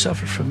Osage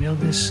suffered from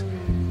illness,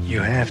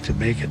 you have to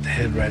make it the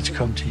head rights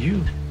come to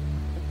you.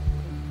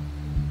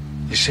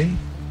 You see?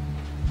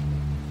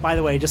 By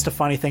the way, just a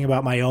funny thing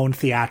about my own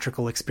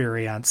theatrical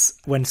experience.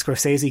 When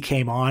Scorsese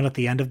came on at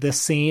the end of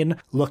this scene,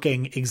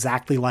 looking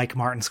exactly like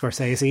Martin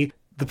Scorsese,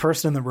 the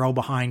person in the row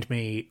behind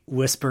me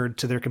whispered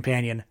to their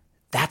companion,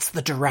 "That's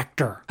the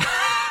director."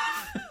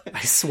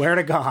 I swear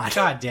to God.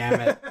 God damn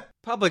it.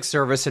 Public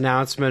service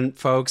announcement,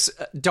 folks.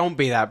 Don't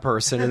be that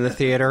person in the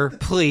theater.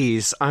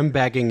 Please, I'm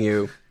begging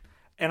you.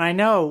 And I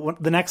know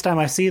the next time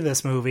I see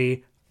this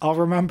movie, I'll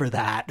remember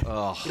that.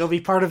 Ugh. It'll be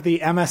part of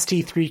the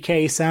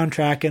MST3K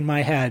soundtrack in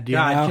my head.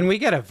 God, know? Can we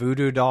get a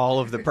voodoo doll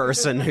of the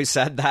person who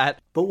said that?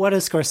 But what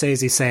does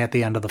Scorsese say at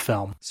the end of the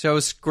film? So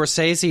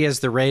Scorsese, as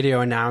the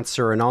radio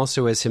announcer and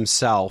also as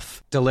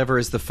himself,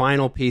 delivers the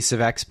final piece of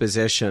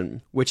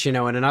exposition, which, in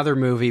another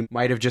movie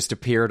might have just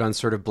appeared on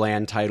sort of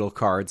bland title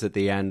cards at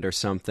the end or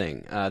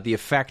something. The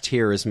effect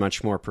here is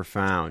much more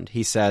profound.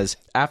 He says,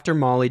 after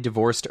Molly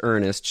divorced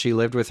Ernest, she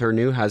lived with her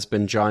new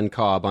husband, John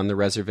Cobb, on the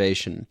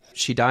reservation.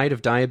 She died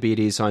of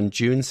diabetes on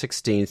June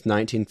 16,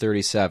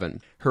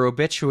 1937. Her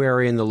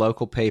obituary in the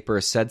local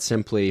paper said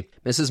simply,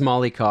 Mrs.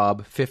 Molly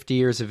Cobb, 50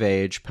 years of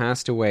age,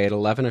 passed away at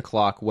 11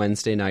 o'clock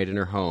Wednesday night in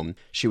her home.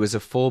 She was a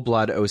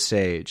full-blood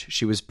Osage.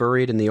 She was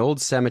buried in the old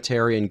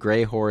cemetery in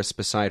Grey Horse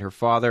beside her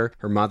father,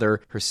 her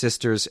mother, her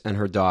sisters, and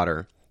her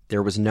daughter.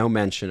 There was no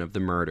mention of the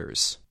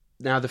murders.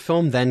 Now, the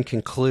film then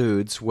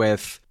concludes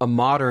with a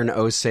modern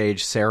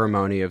Osage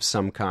ceremony of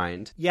some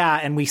kind. Yeah,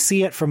 and we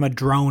see it from a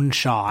drone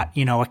shot.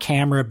 You know, a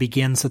camera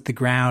begins at the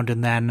ground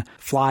and then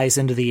flies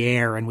into the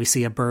air, and we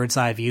see a bird's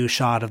eye view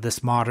shot of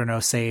this modern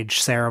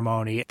Osage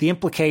ceremony. The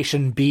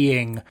implication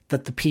being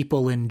that the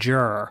people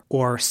endure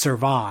or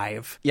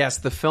survive. Yes,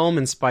 the film,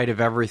 in spite of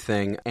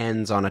everything,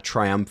 ends on a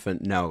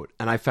triumphant note,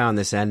 and I found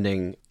this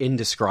ending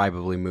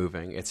indescribably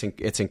moving.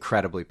 It's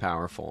incredibly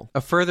powerful.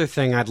 A further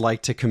thing I'd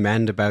like to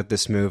commend about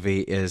this movie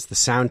is the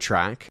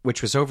soundtrack,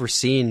 which was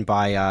overseen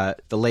by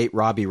the late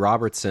Robbie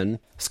Robertson,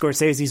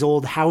 Scorsese's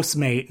old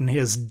housemate in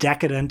his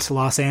decadent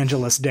Los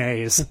Angeles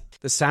days.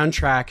 The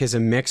soundtrack is a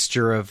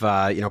mixture of,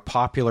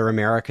 popular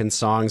American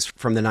songs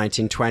from the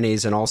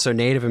 1920s and also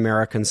Native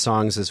American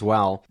songs as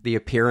well. The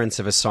appearance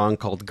of a song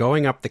called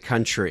Going Up the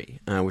Country,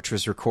 which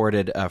was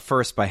recorded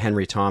first by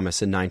Henry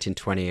Thomas in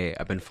 1928.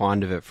 I've been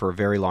fond of it for a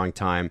very long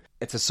time.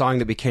 It's a song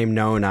that became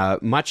known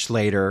much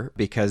later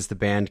because the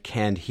band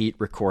Canned Heat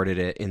recorded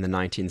it in the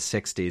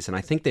 1960s, and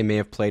I think they may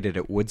have played it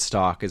at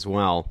Woodstock as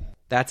well.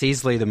 That's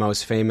easily the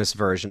most famous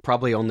version.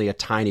 Probably only a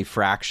tiny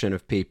fraction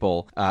of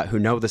people who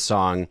know the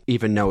song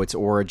even know its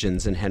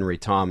origins in Henry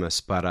Thomas,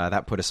 but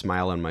that put a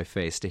smile on my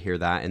face to hear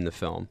that in the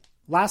film.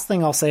 Last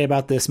thing I'll say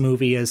about this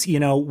movie is,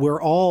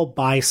 we're all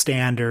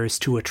bystanders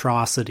to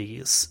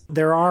atrocities.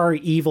 There are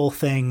evil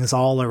things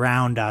all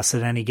around us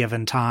at any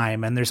given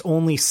time, and there's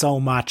only so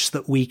much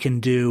that we can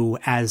do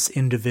as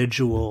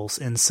individuals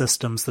in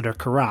systems that are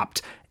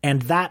corrupt.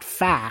 And that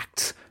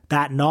fact,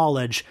 that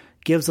knowledge,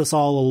 gives us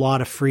all a lot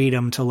of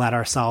freedom to let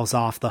ourselves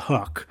off the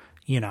hook.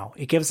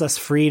 It gives us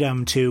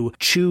freedom to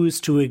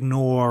choose to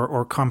ignore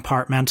or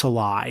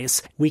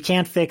compartmentalize. We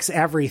can't fix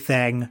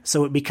everything,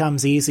 so it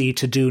becomes easy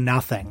to do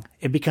nothing.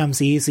 It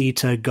becomes easy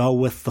to go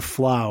with the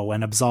flow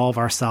and absolve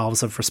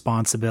ourselves of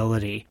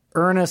responsibility.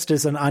 Ernest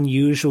is an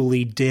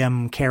unusually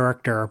dim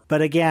character,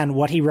 but again,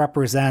 what he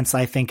represents,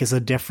 I think, is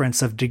a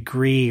difference of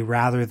degree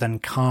rather than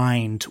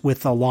kind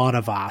with a lot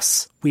of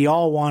us. We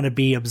all want to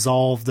be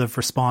absolved of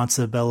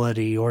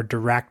responsibility or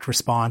direct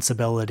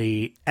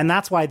responsibility, and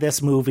that's why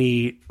this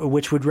movie,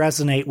 which would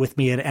resonate with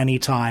me at any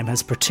time,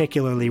 has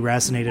particularly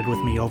resonated with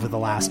me over the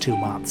last 2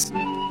 months.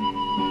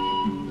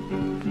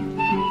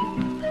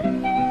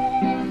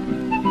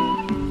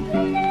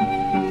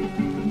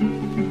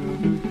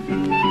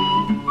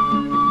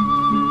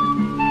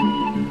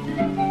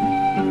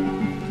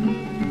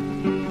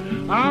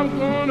 I'm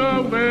going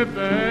away,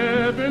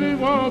 baby, and it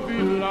won't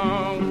be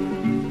long.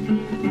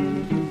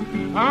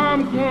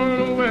 I'm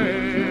going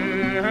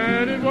away,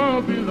 and it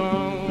won't be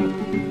long.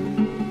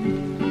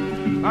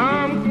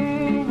 I'm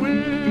going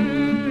away,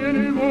 and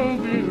it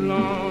won't be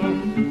long.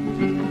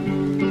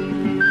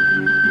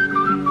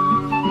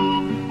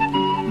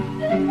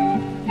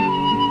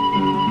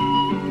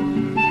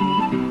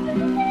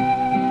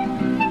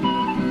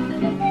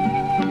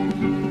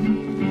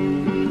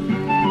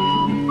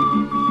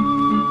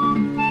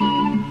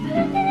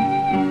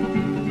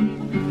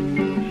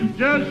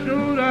 Just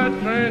show that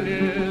train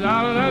is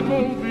out of that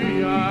movie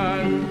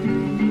yard.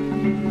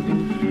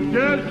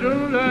 Just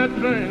show that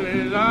train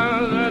is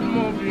out of that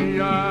movie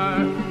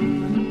yard.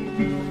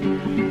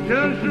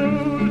 Just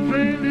show the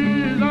train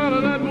is out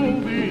of that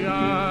movie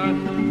yard.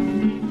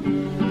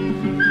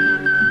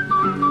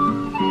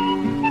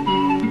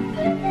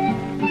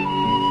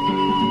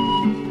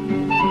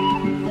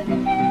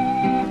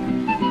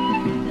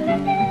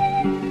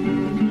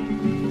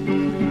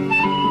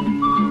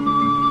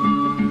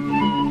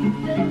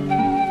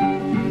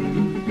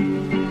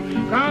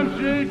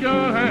 Shake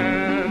your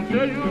hand,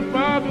 tell your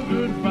papa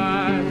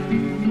goodbye.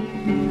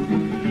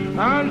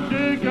 I'll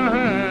shake your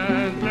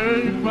hand, tell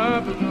your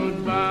papa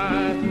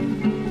goodbye.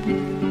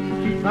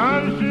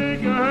 I'll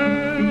shake your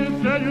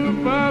hand, tell your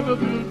papa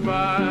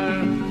goodbye.